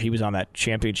Utah. He was on that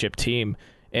championship team,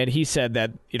 and he said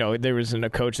that there wasn't a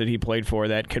coach that he played for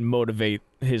that could motivate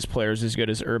his players as good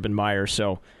as Urban Meyer.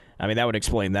 So, I mean, that would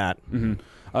explain that.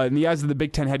 Mm-hmm. In the eyes of the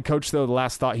Big Ten head coach, though, the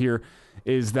last thought here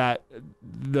is that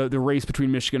the race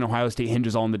between Michigan and Ohio State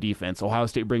hinges on the defense. Ohio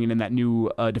State bringing in that new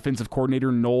defensive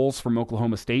coordinator, Knowles, from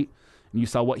Oklahoma State, and you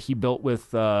saw what he built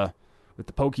with the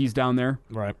Pokies down there.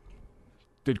 Right.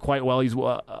 Did quite well. He's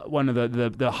one of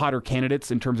the hotter candidates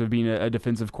in terms of being a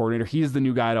defensive coordinator. He's the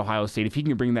new guy at Ohio State. If he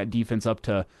can bring that defense up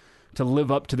to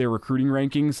live up to their recruiting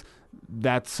rankings,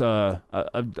 that's a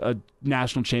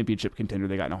national championship contender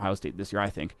they got in Ohio State this year,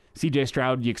 I think. C.J.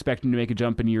 Stroud, you expect him to make a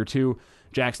jump in year 2.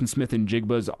 Jackson Smith and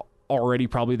Jigba's already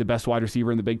probably the best wide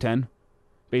receiver in the Big Ten,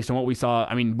 based on what we saw.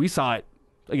 I mean, we saw it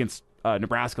against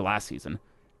Nebraska last season.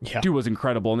 Yeah. Dude was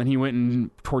incredible. And then he went and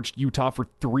torched Utah for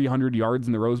 300 yards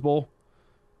in the Rose Bowl.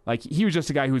 Like, he was just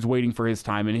a guy who was waiting for his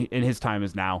time, and his time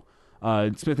is now.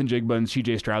 Smith and Jigba and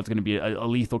C.J. Stroud's going to be a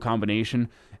lethal combination.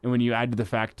 And when you add to the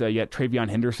fact you got Travion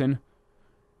Henderson,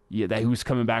 who's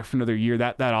coming back for another year,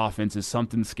 that offense is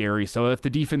something scary. So if the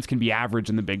defense can be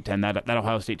average in the Big Ten, that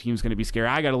Ohio State team is going to be scary.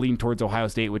 I got to lean towards Ohio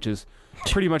State, which is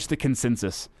pretty much the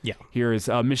consensus. Yeah. Here is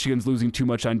Michigan's losing too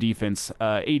much on defense.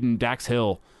 Aiden Dax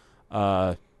Hill.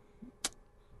 Let's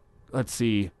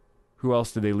see. Who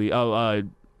else did they leave?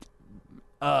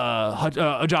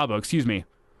 Ajabo, excuse me.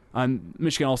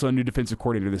 Michigan also a new defensive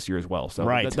coordinator this year as well, so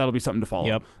that'll be something to follow.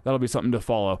 Yep. That'll be something to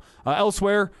follow.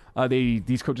 Elsewhere,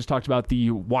 these coaches talked about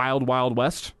the Wild Wild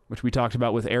West, which we talked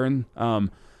about with Aaron.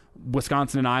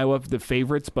 Wisconsin and Iowa, the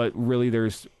favorites, but really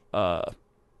there's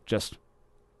just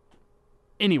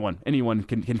anyone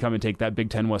can come and take that Big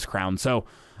Ten West crown. So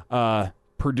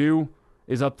Purdue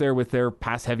is up there with their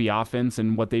pass-heavy offense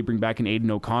and what they bring back in Aiden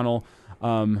O'Connell.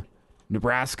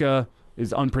 Nebraska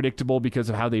is unpredictable because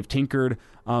of how they've tinkered.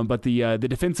 But the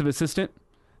defensive assistant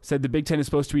said the Big Ten is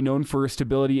supposed to be known for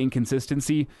stability and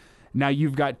consistency. Now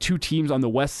you've got two teams on the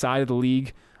west side of the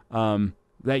league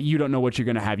that you don't know what you're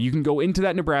going to have. You can go into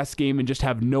that Nebraska game and just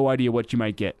have no idea what you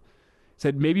might get.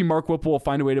 Said maybe Mark Whipple will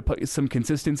find a way to put some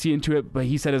consistency into it, but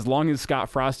he said as long as Scott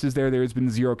Frost is there has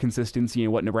been zero consistency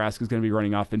in what Nebraska is going to be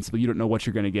running offensively. You don't know what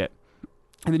you're going to get.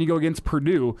 And then you go against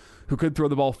Purdue, who could throw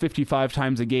the ball 55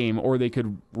 times a game, or they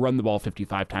could run the ball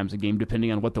 55 times a game,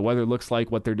 depending on what the weather looks like,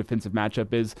 what their defensive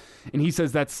matchup is. And he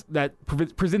says that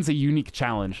presents a unique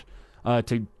challenge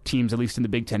to teams, at least in the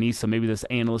Big Ten East. So maybe this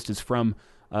analyst is from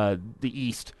the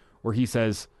East, where he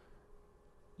says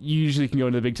you usually can go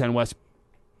into the Big Ten West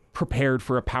prepared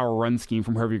for a power run scheme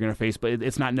from whoever you're going to face, but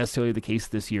it's not necessarily the case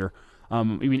this year.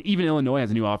 Even Illinois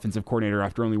has a new offensive coordinator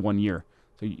after only 1 year.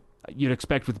 So you'd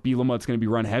expect with Bielema it's going to be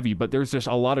run heavy, but there's just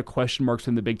a lot of question marks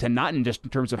in the Big Ten, not in just in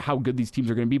terms of how good these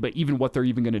teams are going to be, but even what they're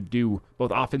even going to do,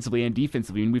 both offensively and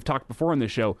defensively. And we've talked before on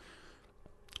this show,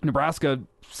 Nebraska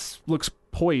looks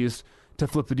poised to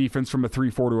flip the defense from a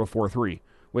 3-4 to a 4-3,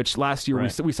 which last year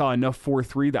we saw enough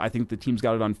 4-3 that I think the team's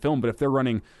got it on film. But if they're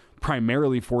running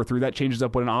primarily 4-3, that changes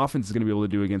up what an offense is going to be able to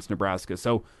do against Nebraska.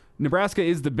 So Nebraska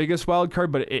is the biggest wild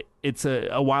card, but it's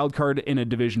a wild card in a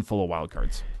division full of wild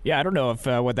cards. Yeah, I don't know if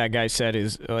what that guy said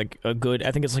is like a good.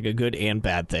 I think it's like a good and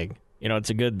bad thing. You know,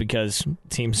 it's a good because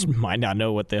teams might not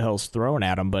know what the hell's thrown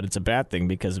at them, but it's a bad thing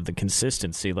because of the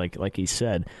consistency, like he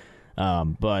said.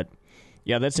 But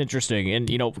yeah, that's interesting, and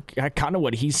you know, kind of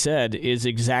what he said is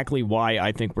exactly why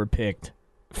I think we're picked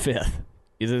 5th.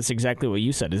 That's exactly what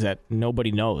you said, is that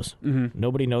nobody knows. Mm-hmm.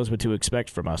 Nobody knows what to expect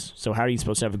from us. So how are you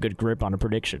supposed to have a good grip on a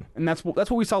prediction? And that's what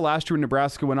we saw last year when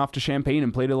Nebraska went off to Champaign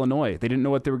and played Illinois. They didn't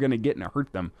know what they were going to get, and it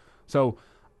hurt them. So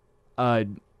I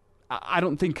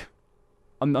don't think,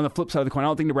 on the flip side of the coin, I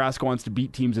don't think Nebraska wants to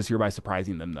beat teams this year by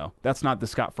surprising them, though. That's not the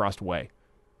Scott Frost way.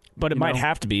 But it might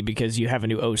have to be because you have a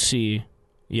new OC,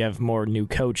 you have more new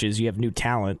coaches, you have new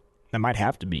talent. That might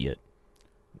have to be it.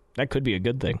 That could be a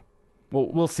good thing. Well,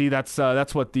 we'll see. That's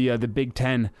what the Big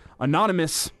Ten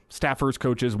anonymous staffers,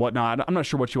 coaches, whatnot. I'm not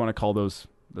sure what you want to call those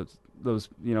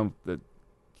you know,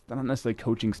 not necessarily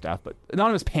coaching staff, but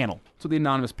anonymous panel. That's what the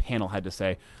anonymous panel had to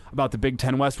say about the Big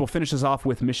Ten West. We'll finish this off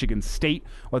with Michigan State,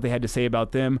 what they had to say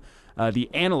about them. The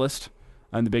analyst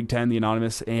on the Big Ten, the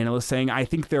anonymous analyst, saying, I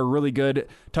think they're really good.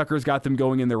 Tucker's got them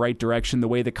going in the right direction. The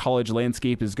way the college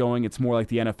landscape is going, it's more like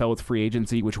the NFL with free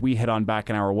agency, which we hit on back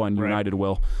in hour 1, United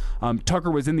will. Tucker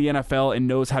was in the NFL and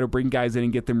knows how to bring guys in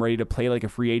and get them ready to play like a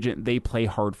free agent. They play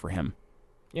hard for him.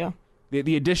 Yeah.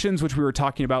 The additions, which we were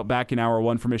talking about back in hour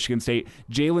 1 for Michigan State,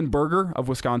 Jalen Berger of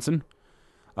Wisconsin,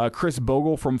 Chris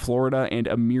Bogle from Florida, and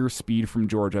Amir Speed from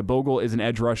Georgia. Bogle is an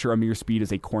edge rusher. Amir Speed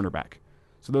is a cornerback.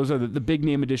 So those are the big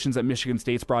name additions that Michigan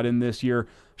State's brought in this year,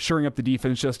 shoring up the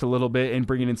defense just a little bit and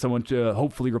bringing in someone to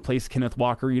hopefully replace Kenneth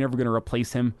Walker. You're never going to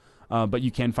replace him, but you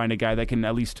can find a guy that can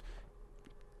at least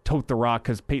tote the rock,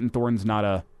 because Peyton Thorne's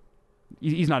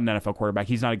he's not an NFL quarterback.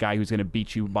 He's not a guy who's going to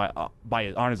beat you by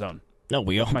on his own. No,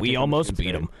 we almost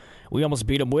beat him. We almost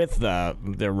beat him with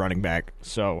their running back.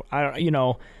 So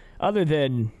other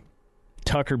than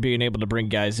Tucker being able to bring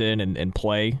guys in and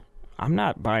play, I'm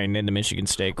not buying into Michigan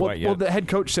State quite yet. Well, the head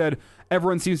coach said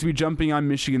everyone seems to be jumping on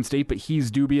Michigan State, but he's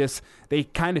dubious. They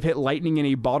kind of hit lightning in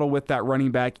a bottle with that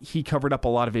running back. He covered up a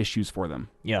lot of issues for them.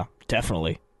 Yeah,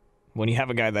 definitely. When you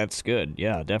have a guy that's good,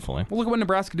 yeah, definitely. Well, look at what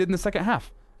Nebraska did in the second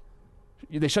half.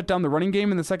 They shut down the running game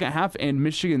in the second half, and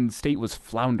Michigan State was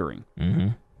floundering. Mm-hmm.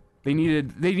 They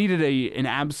needed an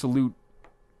absolute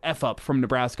F-up from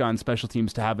Nebraska on special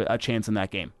teams to have a chance in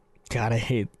that game. God,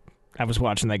 I was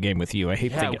watching that game with you. I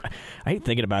hate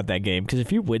thinking about that game, because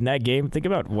if you win that game, think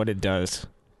about what it does.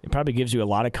 It probably gives you a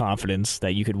lot of confidence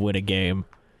that you could win a game.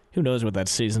 Who knows what that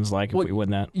season's like if we win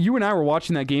that. You and I were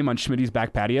watching that game on Schmitty's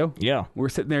back patio. Yeah. We're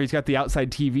sitting there. He's got the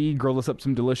outside TV, grilled us up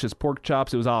some delicious pork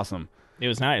chops. It was awesome. It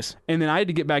was nice. And then I had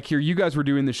to get back here. You guys were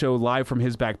doing the show live from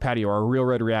his back patio, our Real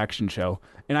Red Reaction show.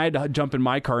 And I had to jump in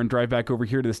my car and drive back over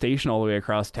here to the station all the way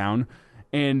across town.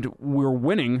 And we're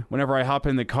winning whenever I hop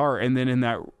in the car. And then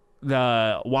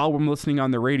while we're listening on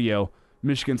the radio,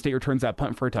 Michigan State returns that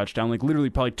punt for a touchdown, like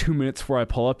literally probably 2 minutes before I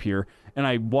pull up here. And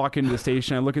I walk into the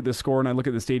station, I look at the score, and I look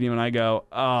at the stadium, and I go,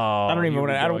 "Oh, I don't even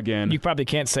want to." Again. You probably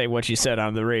can't say what you said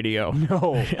on the radio.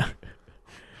 No,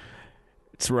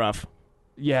 it's rough.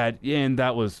 Yeah, and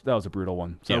that was a brutal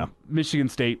one. So yeah. Michigan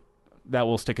State, that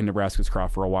will stick in Nebraska's craw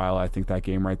for a while. I think that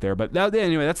game right there. But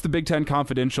anyway, that's the Big Ten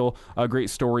Confidential. A great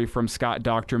story from Scott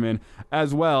Docterman,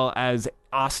 as well as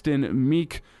Austin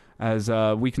Meek. As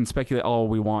we can speculate all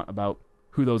we want about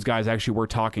who those guys actually were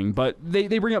talking, but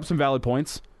they bring up some valid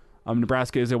points.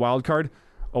 Nebraska is a wild card.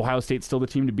 Ohio State's still the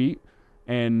team to beat.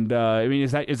 And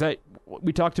is that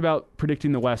we talked about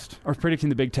predicting the West or predicting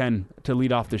the Big Ten to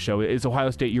lead off the show? Is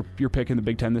Ohio State your pick in the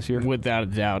Big Ten this year? Without a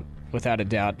doubt. Without a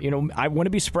doubt. I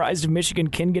wouldn't be surprised if Michigan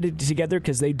can get it together,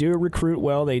 because they do recruit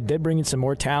well. They did bring in some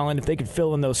more talent. If they could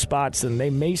fill in those spots, then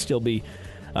they may still be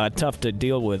tough to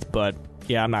deal with. But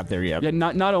Yeah, I'm not there yet. Yeah,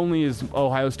 not only is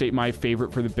Ohio State my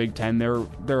favorite for the Big Ten, they're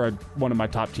one of my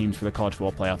top teams for the college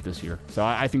football playoff this year. So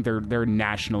I think they're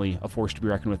nationally a force to be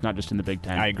reckoned with, not just in the Big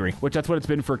Ten. I agree. Which that's what it's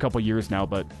been for a couple years now,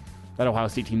 but that Ohio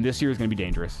State team this year is going to be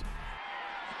dangerous.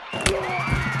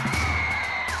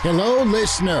 Hello,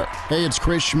 listener. Hey, it's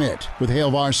Chris Schmidt with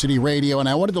Hail Varsity Radio, and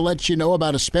I wanted to let you know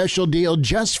about a special deal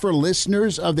just for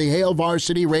listeners of the Hail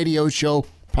Varsity Radio Show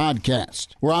podcast.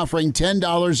 We're offering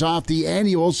 $10 off the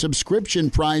annual subscription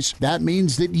price. That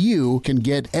means that you can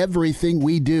get everything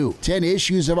we do. 10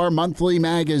 issues of our monthly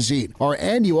magazine, our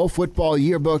annual football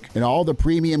yearbook, and all the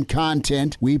premium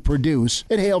content we produce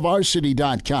at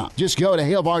HailVarsity.com. Just go to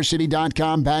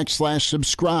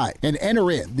HailVarsity.com/subscribe and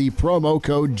enter in the promo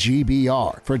code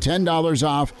GBR for $10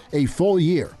 off a full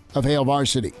year of Hail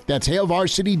Varsity. That's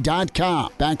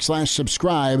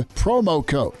HailVarsity.com/subscribe, promo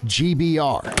code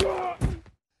GBR.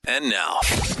 And now,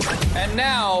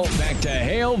 back to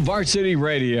Hail Varsity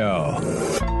Radio.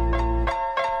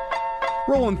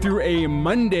 Rolling through a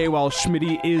Monday while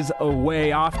Schmitty is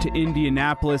away off to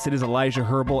Indianapolis. It is Elijah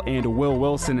Herbal and Will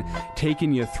Wilson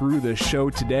taking you through the show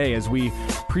today as we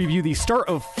preview the start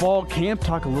of fall camp,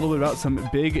 talk a little bit about some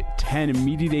Big Ten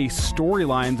Media Day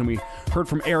storylines, and we heard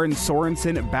from Aaron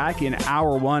Sorensen back in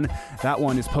Hour 1. That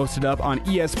one is posted up on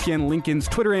ESPN Lincoln's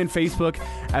Twitter and Facebook,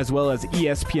 as well as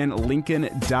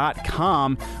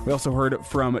ESPNLincoln.com. We also heard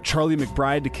from Charlie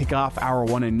McBride to kick off Hour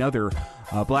 1, another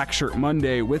Black Shirt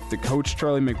Monday with the coach,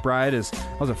 Charlie McBride. That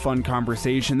was a fun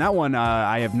conversation. That one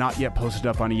I have not yet posted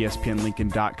up on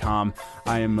ESPNLincoln.com.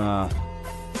 I am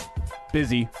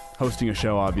busy hosting a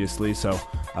show, obviously, so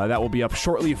that will be up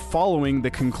shortly following the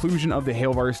conclusion of the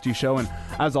Hail Varsity show. And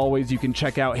as always, you can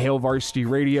check out Hail Varsity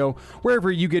Radio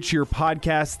wherever you get your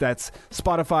podcasts. That's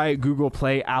Spotify, Google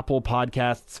Play, Apple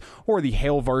Podcasts, or the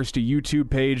Hail Varsity YouTube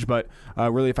page. But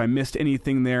really, if I missed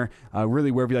anything there,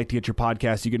 really wherever you like to get your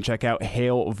podcasts, you can check out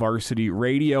Hail Varsity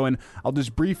Radio. And I'll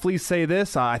just briefly say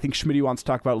this. I think Schmitty wants to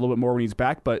talk about it a little bit more when he's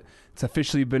back, but it's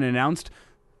officially been announced.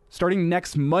 Starting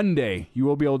next Monday, you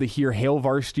will be able to hear Hail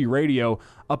Varsity Radio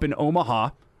up in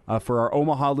Omaha. For our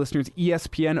Omaha listeners,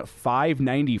 ESPN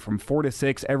 590 from 4 to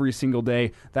 6 every single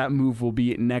day. That move will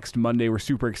be next Monday. We're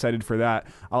super excited for that.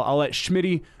 I'll let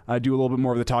Schmitty do a little bit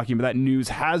more of the talking, but that news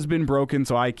has been broken,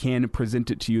 so I can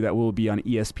present it to you. That will be on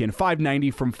ESPN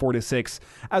 590 from 4 to 6,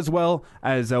 as well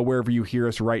as wherever you hear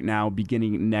us right now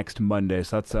beginning next Monday.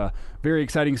 So that's very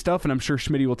exciting stuff, and I'm sure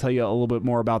Schmitty will tell you a little bit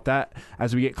more about that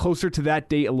as we get closer to that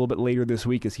date a little bit later this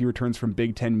week as he returns from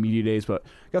Big Ten Media Days. But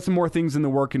got some more things in the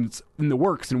works,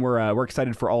 and we're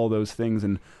excited for all of those things,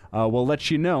 and we'll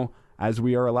let you know as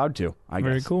we are allowed to, I guess.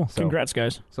 Very cool. So, congrats,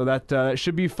 guys. So that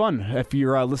should be fun. If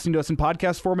you're listening to us in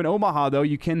podcast form in Omaha, though,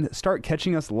 you can start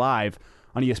catching us live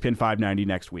on ESPN 590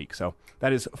 next week. So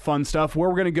that is fun stuff. Where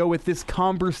we're going to go with this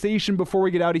conversation before we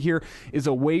get out of here is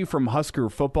away from Husker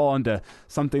football into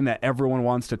something that everyone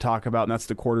wants to talk about, and that's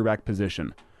the quarterback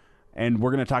position. And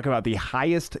we're going to talk about the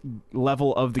highest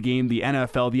level of the game, the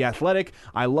NFL, the Athletic.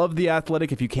 I love the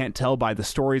Athletic, if you can't tell by the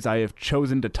stories I have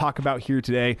chosen to talk about here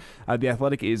today. The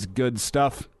Athletic is good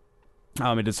stuff.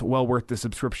 It is well worth the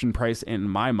subscription price in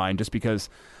my mind, just because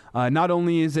not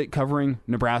only is it covering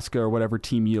Nebraska or whatever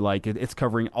team you like, it's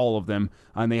covering all of them,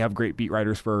 and they have great beat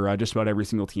writers for just about every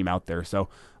single team out there. So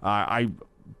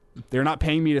they're not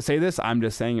paying me to say this. I'm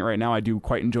just saying it right now. I do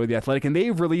quite enjoy the Athletic, and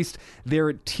they've released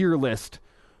their tier list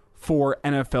for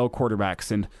NFL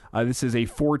quarterbacks, and this is a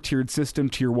 4-tiered system: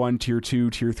 Tier 1, Tier 2,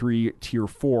 Tier 3, Tier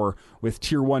 4, with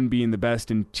Tier 1 being the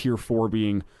best and Tier 4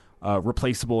 being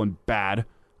replaceable and bad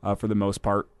for the most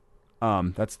part.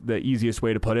 That's the easiest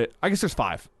way to put it. I guess there's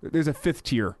 5. There's a 5th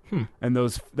tier, and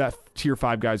that Tier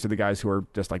 5 guys are the guys who are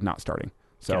just like not starting.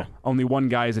 So only one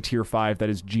guy is a Tier 5, that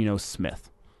is Geno Smith,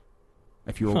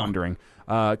 if you were wondering.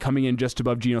 Coming in just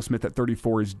above Geno Smith at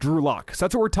 34 is Drew Lock. So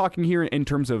that's what we're talking here in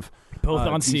terms of both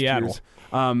on Seattle.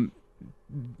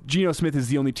 Geno Smith is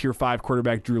the only Tier 5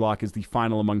 quarterback. Drew Lock is the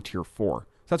final among Tier 4. So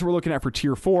that's what we're looking at for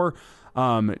Tier 4.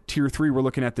 Tier 3, we're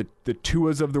looking at the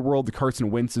Tuas of the world, the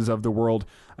Carson Wentzes of the world.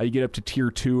 You get up to Tier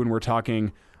 2, and we're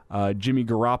talking Jimmy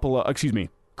Garoppolo,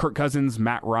 Kirk Cousins,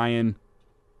 Matt Ryan,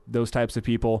 those types of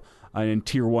people. And in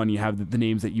Tier 1, you have the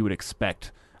names that you would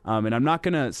expect. And I'm not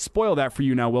going to spoil that for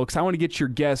you now, Will, because I want to get your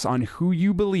guess on who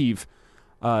you believe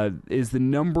is the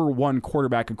number 1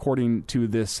 quarterback according to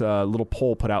this little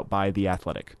poll put out by The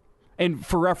Athletic. And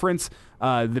for reference,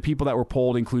 the people that were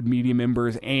polled include media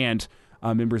members and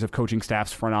members of coaching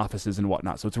staffs, front offices, and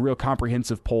whatnot. So it's a real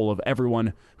comprehensive poll of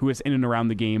everyone who is in and around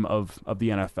the game of the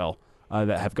NFL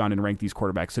that have gone and ranked these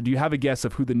quarterbacks. So do you have a guess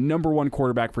of who the number 1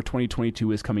 quarterback for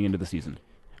 2022 is coming into the season?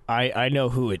 I know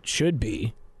who it should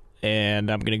be. and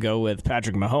I'm going to go with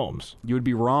Patrick Mahomes. You would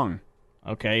be wrong.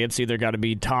 Okay, it's either got to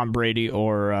be Tom Brady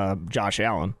or Josh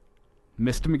Allen.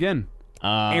 Missed him again.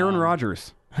 Aaron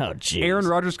Rodgers. Oh, jeez. Aaron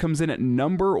Rodgers comes in at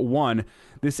number 1.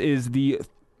 This is the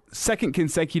second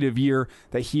consecutive year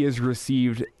that he has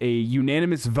received a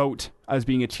unanimous vote as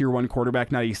being a Tier 1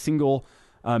 quarterback. Not a single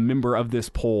member of this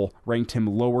poll ranked him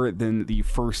lower than the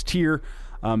first tier,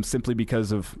 simply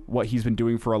because of what he's been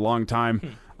doing for a long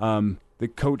time. The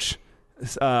coach...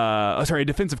 a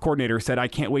defensive coordinator said, "I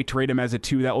can't wait to rate him as a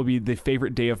 2. That will be the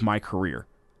favorite day of my career."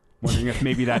 Wondering if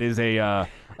maybe that is a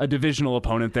divisional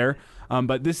opponent there.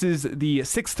 But this is the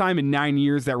 6th time in 9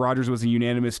 years that Rodgers was a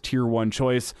unanimous Tier 1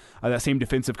 choice. That same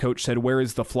defensive coach said, "Where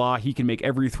is the flaw? He can make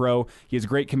every throw. He has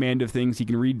great command of things. He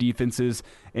can read defenses,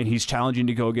 and he's challenging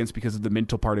to go against because of the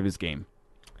mental part of his game."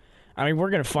 I mean,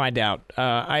 we're going to find out.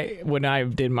 When I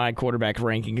did my quarterback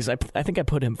rankings, I think I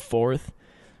put him 4th.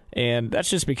 And that's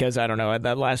just because, I don't know, at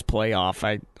that last playoff,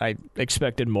 I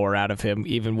expected more out of him,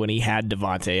 even when he had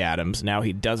Devontae Adams. Now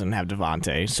he doesn't have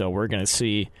Devontae, so we're going to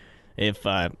see if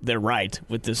they're right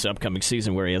with this upcoming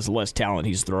season where he has less talent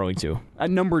he's throwing to.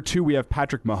 At number 2, we have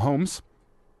Patrick Mahomes.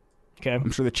 Okay.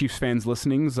 I'm sure the Chiefs fans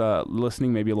listening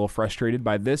may be a little frustrated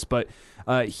by this, but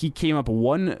he came up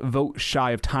 1 vote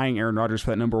shy of tying Aaron Rodgers for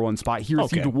that number 1 spot. He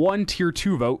received 1 Tier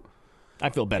 2 vote. I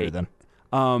feel better then.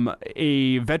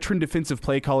 A veteran defensive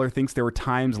play caller thinks there were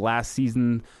times last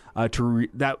season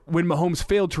that when Mahomes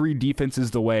failed to read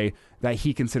defenses the way that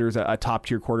he considers a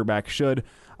top-tier quarterback should.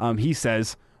 He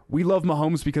says, "We love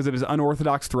Mahomes because of his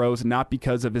unorthodox throws, not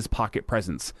because of his pocket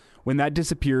presence. When that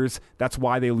disappears, that's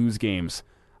why they lose games."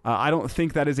 I don't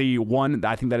think that is a 1.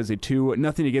 I think that is a 2.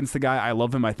 Nothing against the guy. I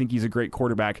love him. I think he's a great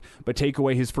quarterback. But take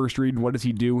away his first read, and what does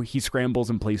he do? He scrambles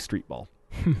and plays street ball.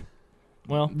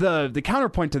 Well, the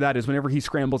counterpoint to that is whenever he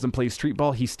scrambles and plays street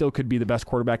ball, he still could be the best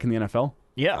quarterback in the NFL.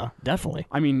 Yeah, definitely.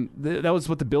 I mean, that was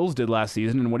what the Bills did last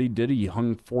season, and what he did, he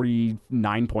hung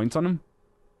 49 points on him.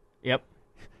 Yep.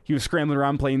 He was scrambling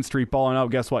around playing street ball,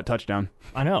 and guess what? Touchdown.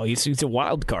 I know. He's a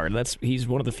wild card. He's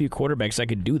one of the few quarterbacks that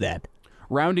could do that.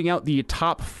 Rounding out the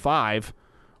top 5,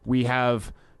 we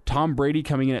have Tom Brady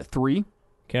coming in at 3.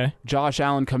 Okay. Josh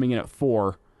Allen coming in at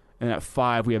 4. And at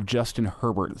 5, we have Justin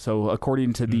Herbert. So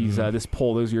according to these this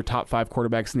poll, those are your top 5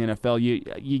 quarterbacks in the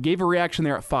NFL. You gave a reaction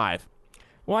there at 5.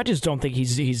 Well, I just don't think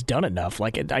he's done enough.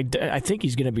 Like I think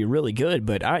he's going to be really good,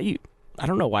 but I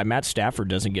don't know why Matt Stafford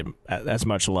doesn't get as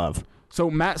much love.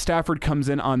 So Matt Stafford comes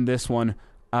in on this one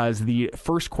as the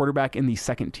first quarterback in the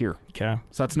 2nd tier. Okay.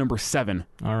 So that's number 7.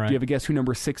 All right. Do you have a guess who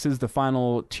number 6 is, the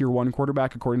final Tier 1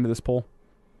 quarterback according to this poll?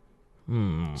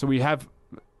 So we have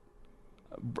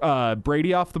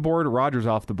Brady off the board, Rodgers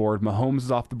off the board, Mahomes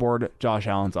is off the board, Josh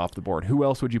Allen's off the board. Who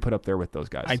else would you put up there with those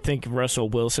guys? I think Russell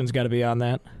Wilson's got to be on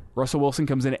that. Russell Wilson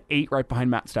comes in at 8, right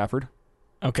behind Matt Stafford.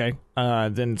 Okay.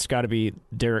 Then it's got to be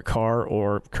Derek Carr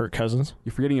or Kirk Cousins.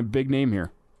 You're forgetting a big name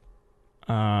here.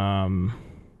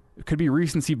 It could be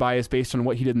recency bias based on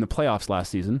what he did in the playoffs last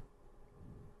season.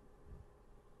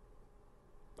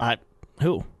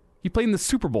 Who? He played in the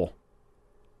Super Bowl.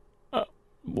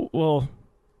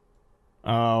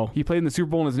 He played in the Super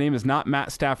Bowl, and his name is not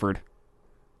Matt Stafford.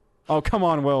 Oh, come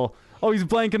on, Will. Oh, he's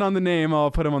blanking on the name.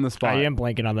 I'll put him on the spot. I am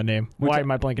blanking on the name. Why am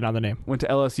I blanking on the name? Went to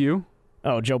LSU.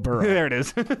 Oh, Joe Burrow. There it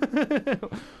is. That's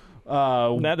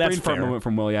brain fart fair. moment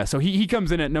from Will, yeah. So he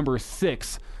comes in at number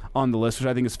 6 on the list, which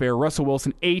I think is fair. Russell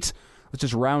Wilson, 8. Let's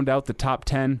just round out the top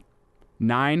 10.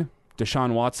 9,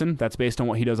 Deshaun Watson. That's based on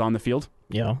what he does on the field.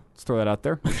 Yeah. Let's throw that out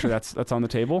there. Make sure that's on the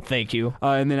table. Thank you.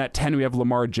 And then at 10, we have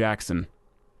Lamar Jackson.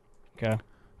 Okay.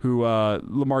 Who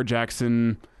Lamar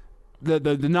Jackson, the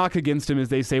knock against him is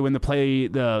they say when the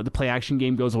play action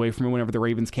game goes away from him, whenever the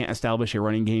Ravens can't establish a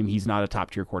running game, he's not a top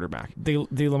tier quarterback. The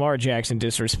Lamar Jackson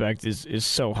disrespect is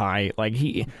so high. Like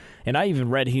I even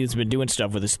read he's been doing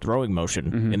stuff with his throwing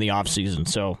motion in the offseason.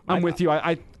 So I'm with you.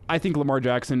 I think Lamar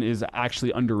Jackson is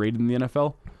actually underrated in the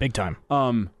NFL. Big time.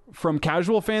 From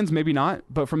casual fans, maybe not,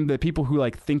 but from the people who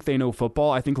think they know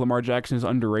football, I think Lamar Jackson is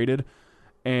underrated.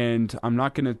 And I'm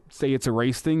not going to say it's a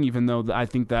race thing, even though I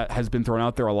think that has been thrown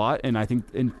out there a lot, and I think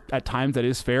at times that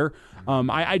is fair.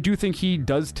 I do think he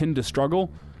does tend to struggle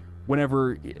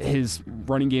whenever his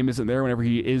running game isn't there, whenever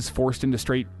he is forced into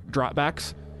straight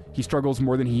dropbacks. He struggles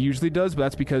more than he usually does, but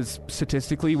that's because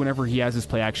statistically, whenever he has his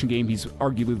play-action game, he's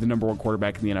arguably the number 1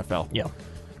 quarterback in the NFL. Yeah.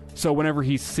 So whenever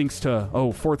he sinks to,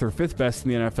 4th or 5th best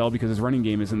in the NFL because his running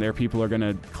game isn't there, people are going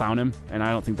to clown him, and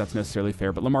I don't think that's necessarily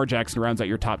fair. But Lamar Jackson rounds out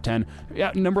your top 10.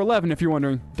 Yeah, number 11, if you're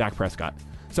wondering, Dak Prescott.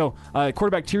 So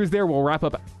quarterback tiers there. We'll wrap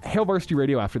up Hail Varsity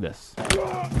Radio after this.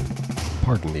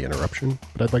 Pardon the interruption,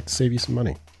 but I'd like to save you some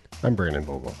money. I'm Brandon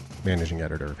Vogel, managing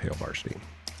editor of Hail Varsity.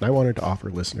 and I wanted to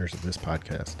offer listeners of this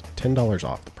podcast $10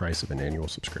 off the price of an annual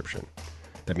subscription.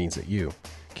 That means that you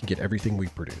can get everything we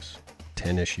produce,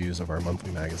 10 issues of our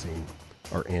monthly magazine,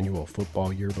 our annual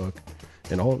football yearbook,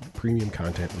 and all of the premium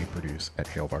content we produce at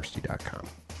HailVarsity.com.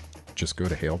 Just go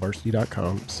to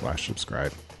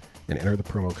HailVarsity.com/subscribe and enter the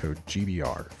promo code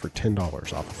GBR for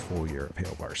 $10 off a full year of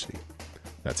Hail Varsity.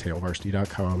 That's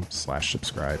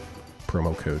HailVarsity.com/subscribe,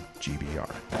 promo code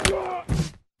GBR.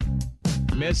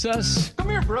 Miss us? Come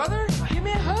here, brother. Give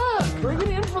me a hug. Bring it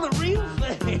in for the real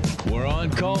thing. We're on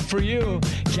call for you.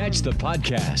 Catch the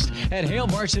podcast at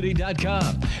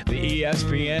HailVarsity.com, the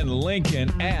ESPN Lincoln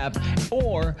app,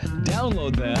 or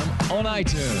download them on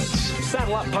iTunes.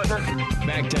 Saddle up, partner.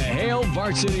 Back to Hail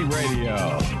Varsity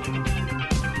Radio.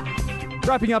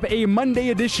 Wrapping up a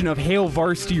Monday edition of Hail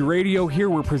Varsity Radio. Here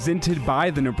we're presented by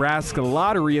the Nebraska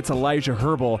Lottery. It's Elijah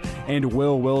Herbal and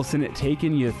Will Wilson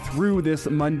taking you through this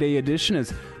Monday edition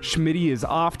as Schmitty is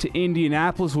off to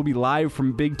Indianapolis. We'll be live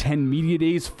from Big Ten Media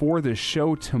Days for the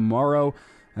show tomorrow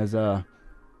as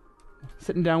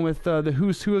sitting down with the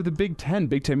who's who of the Big Ten.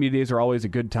 Big Ten Media Days are always a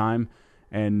good time,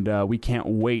 and we can't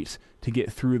wait to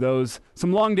get through those.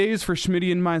 Some long days for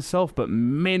Schmitty and myself, but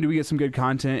man, do we get some good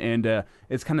content, and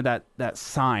it's kind of that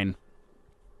sign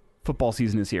football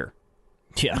season is here.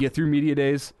 Yeah. You get through media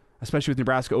days, especially with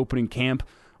Nebraska opening camp.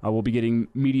 We'll be getting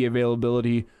media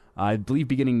availability, I believe,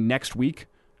 beginning next week,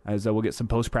 as we'll get some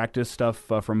post-practice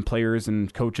stuff from players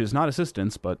and coaches, not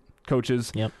assistants, but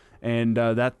coaches. Yep. And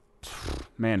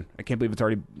man, I can't believe it's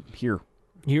already here.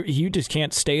 You just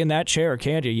can't stay in that chair,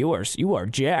 can you? You are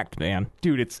jacked, man.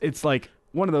 Dude, it's like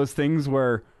one of those things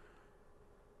where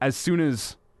as soon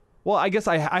as, well, I guess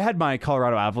I had my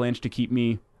Colorado Avalanche to keep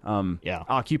me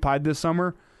occupied this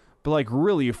summer, but like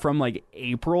really from like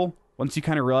April, once you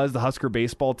kind of realize the Husker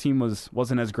baseball team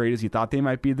wasn't as great as you thought they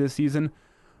might be this season,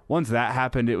 once that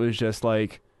happened, it was just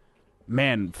like,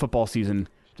 man, football season,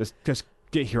 just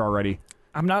get here already.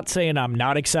 I'm not saying I'm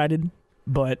not excited,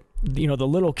 but the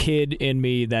little kid in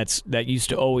me that used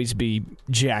to always be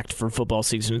jacked for football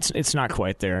season, it's not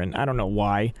quite there, and I don't know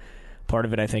why. Part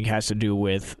of it, I think, has to do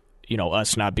with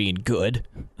us not being good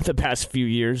the past few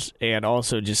years, and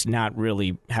also just not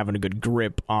really having a good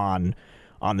grip on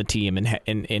the team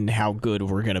and how good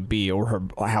we're going to be or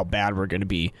how bad we're going to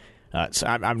be. So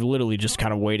I'm literally just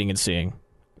kind of waiting and seeing.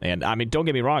 And I mean, don't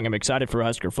get me wrong, I'm excited for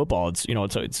Husker football. It's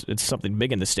something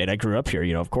big in the state. I grew up here.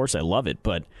 Of course I love it,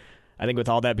 but I think with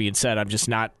all that being said, I'm just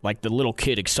not like the little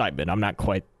kid excitement. I'm not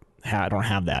quite. I don't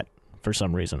have that for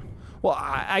some reason. Well,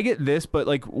 I get this, but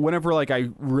like whenever like I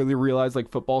really realize like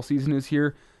football season is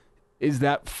here, is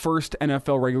that first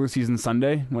NFL regular season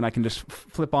Sunday when I can just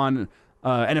flip on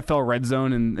NFL Red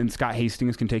Zone and Scott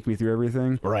Hastings can take me through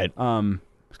everything. Right.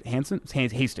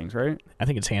 Hastings, right? I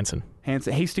think it's Hansen.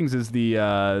 Hastings is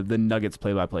the Nuggets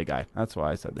play-by-play guy. That's why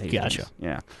I said the Hastings. Gotcha.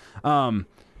 Yeah.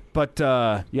 But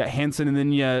Hansen, and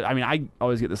then I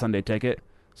always get the Sunday ticket,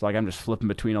 so like I'm just flipping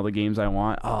between all the games I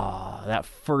want. Oh, that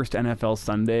first NFL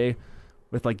Sunday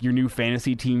with like your new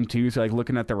fantasy team too. So like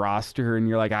looking at the roster and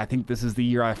you're like, I think this is the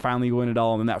year I finally win it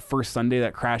all. And then that first Sunday,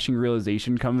 that crashing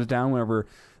realization comes down whenever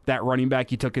that running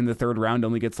back you took in the third round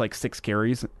only gets like 6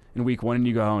 carries in week 1, and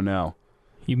you go, oh no.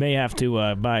 You may have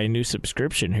to buy a new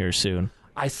subscription here soon.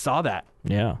 I saw that.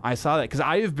 Yeah, I saw that because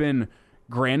I have been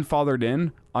grandfathered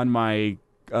in on my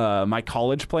my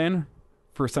college plan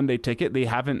for Sunday ticket. They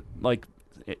haven't like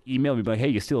emailed me like, hey,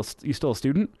 you still a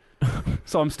student?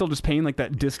 So I'm still just paying like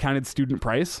that discounted student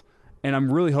price, and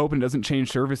I'm really hoping it doesn't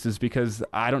change services because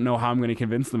I don't know how I'm going to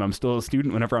convince them I'm still a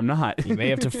student whenever I'm not. You may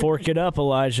have to fork it up,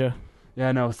 Elijah.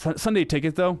 Yeah, no, Sunday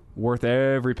ticket though, worth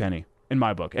every penny in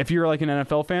my book. If you're like an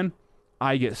NFL fan,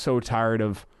 I get so tired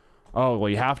of, oh, well,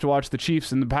 you have to watch the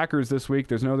Chiefs and the Packers this week.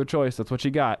 There's no other choice. That's what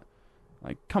you got.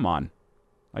 Like, come on.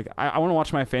 Like, I want to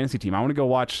watch my fantasy team. I want to go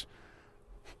watch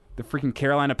the freaking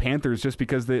Carolina Panthers just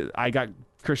because I got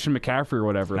Christian McCaffrey or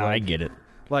whatever. No, I get it.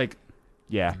 Like,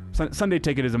 yeah, Sunday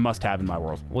ticket is a must-have in my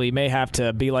world. Well, you may have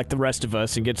to be like the rest of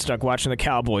us and get stuck watching the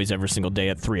Cowboys every single day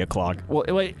at 3 o'clock. Well,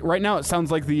 right now it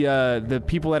sounds like the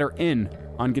people that are in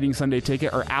on getting Sunday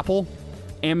ticket are Apple,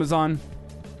 Amazon,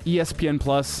 ESPN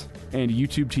Plus, and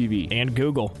YouTube TV. And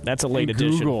Google. That's a late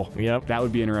edition. Google. Yep. That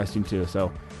would be interesting, too.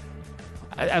 So,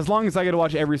 as long as I get to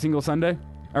watch every single Sunday,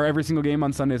 or every single game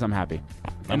on Sundays, I'm happy.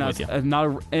 I'm with you.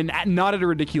 Not at a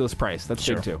ridiculous price. That's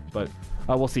sure. Big, too. But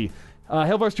we'll see.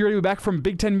 Hail Varsity Radio will be back from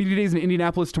Big Ten Media Days in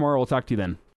Indianapolis tomorrow. We'll talk to you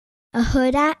then. A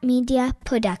Huda Media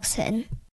Production.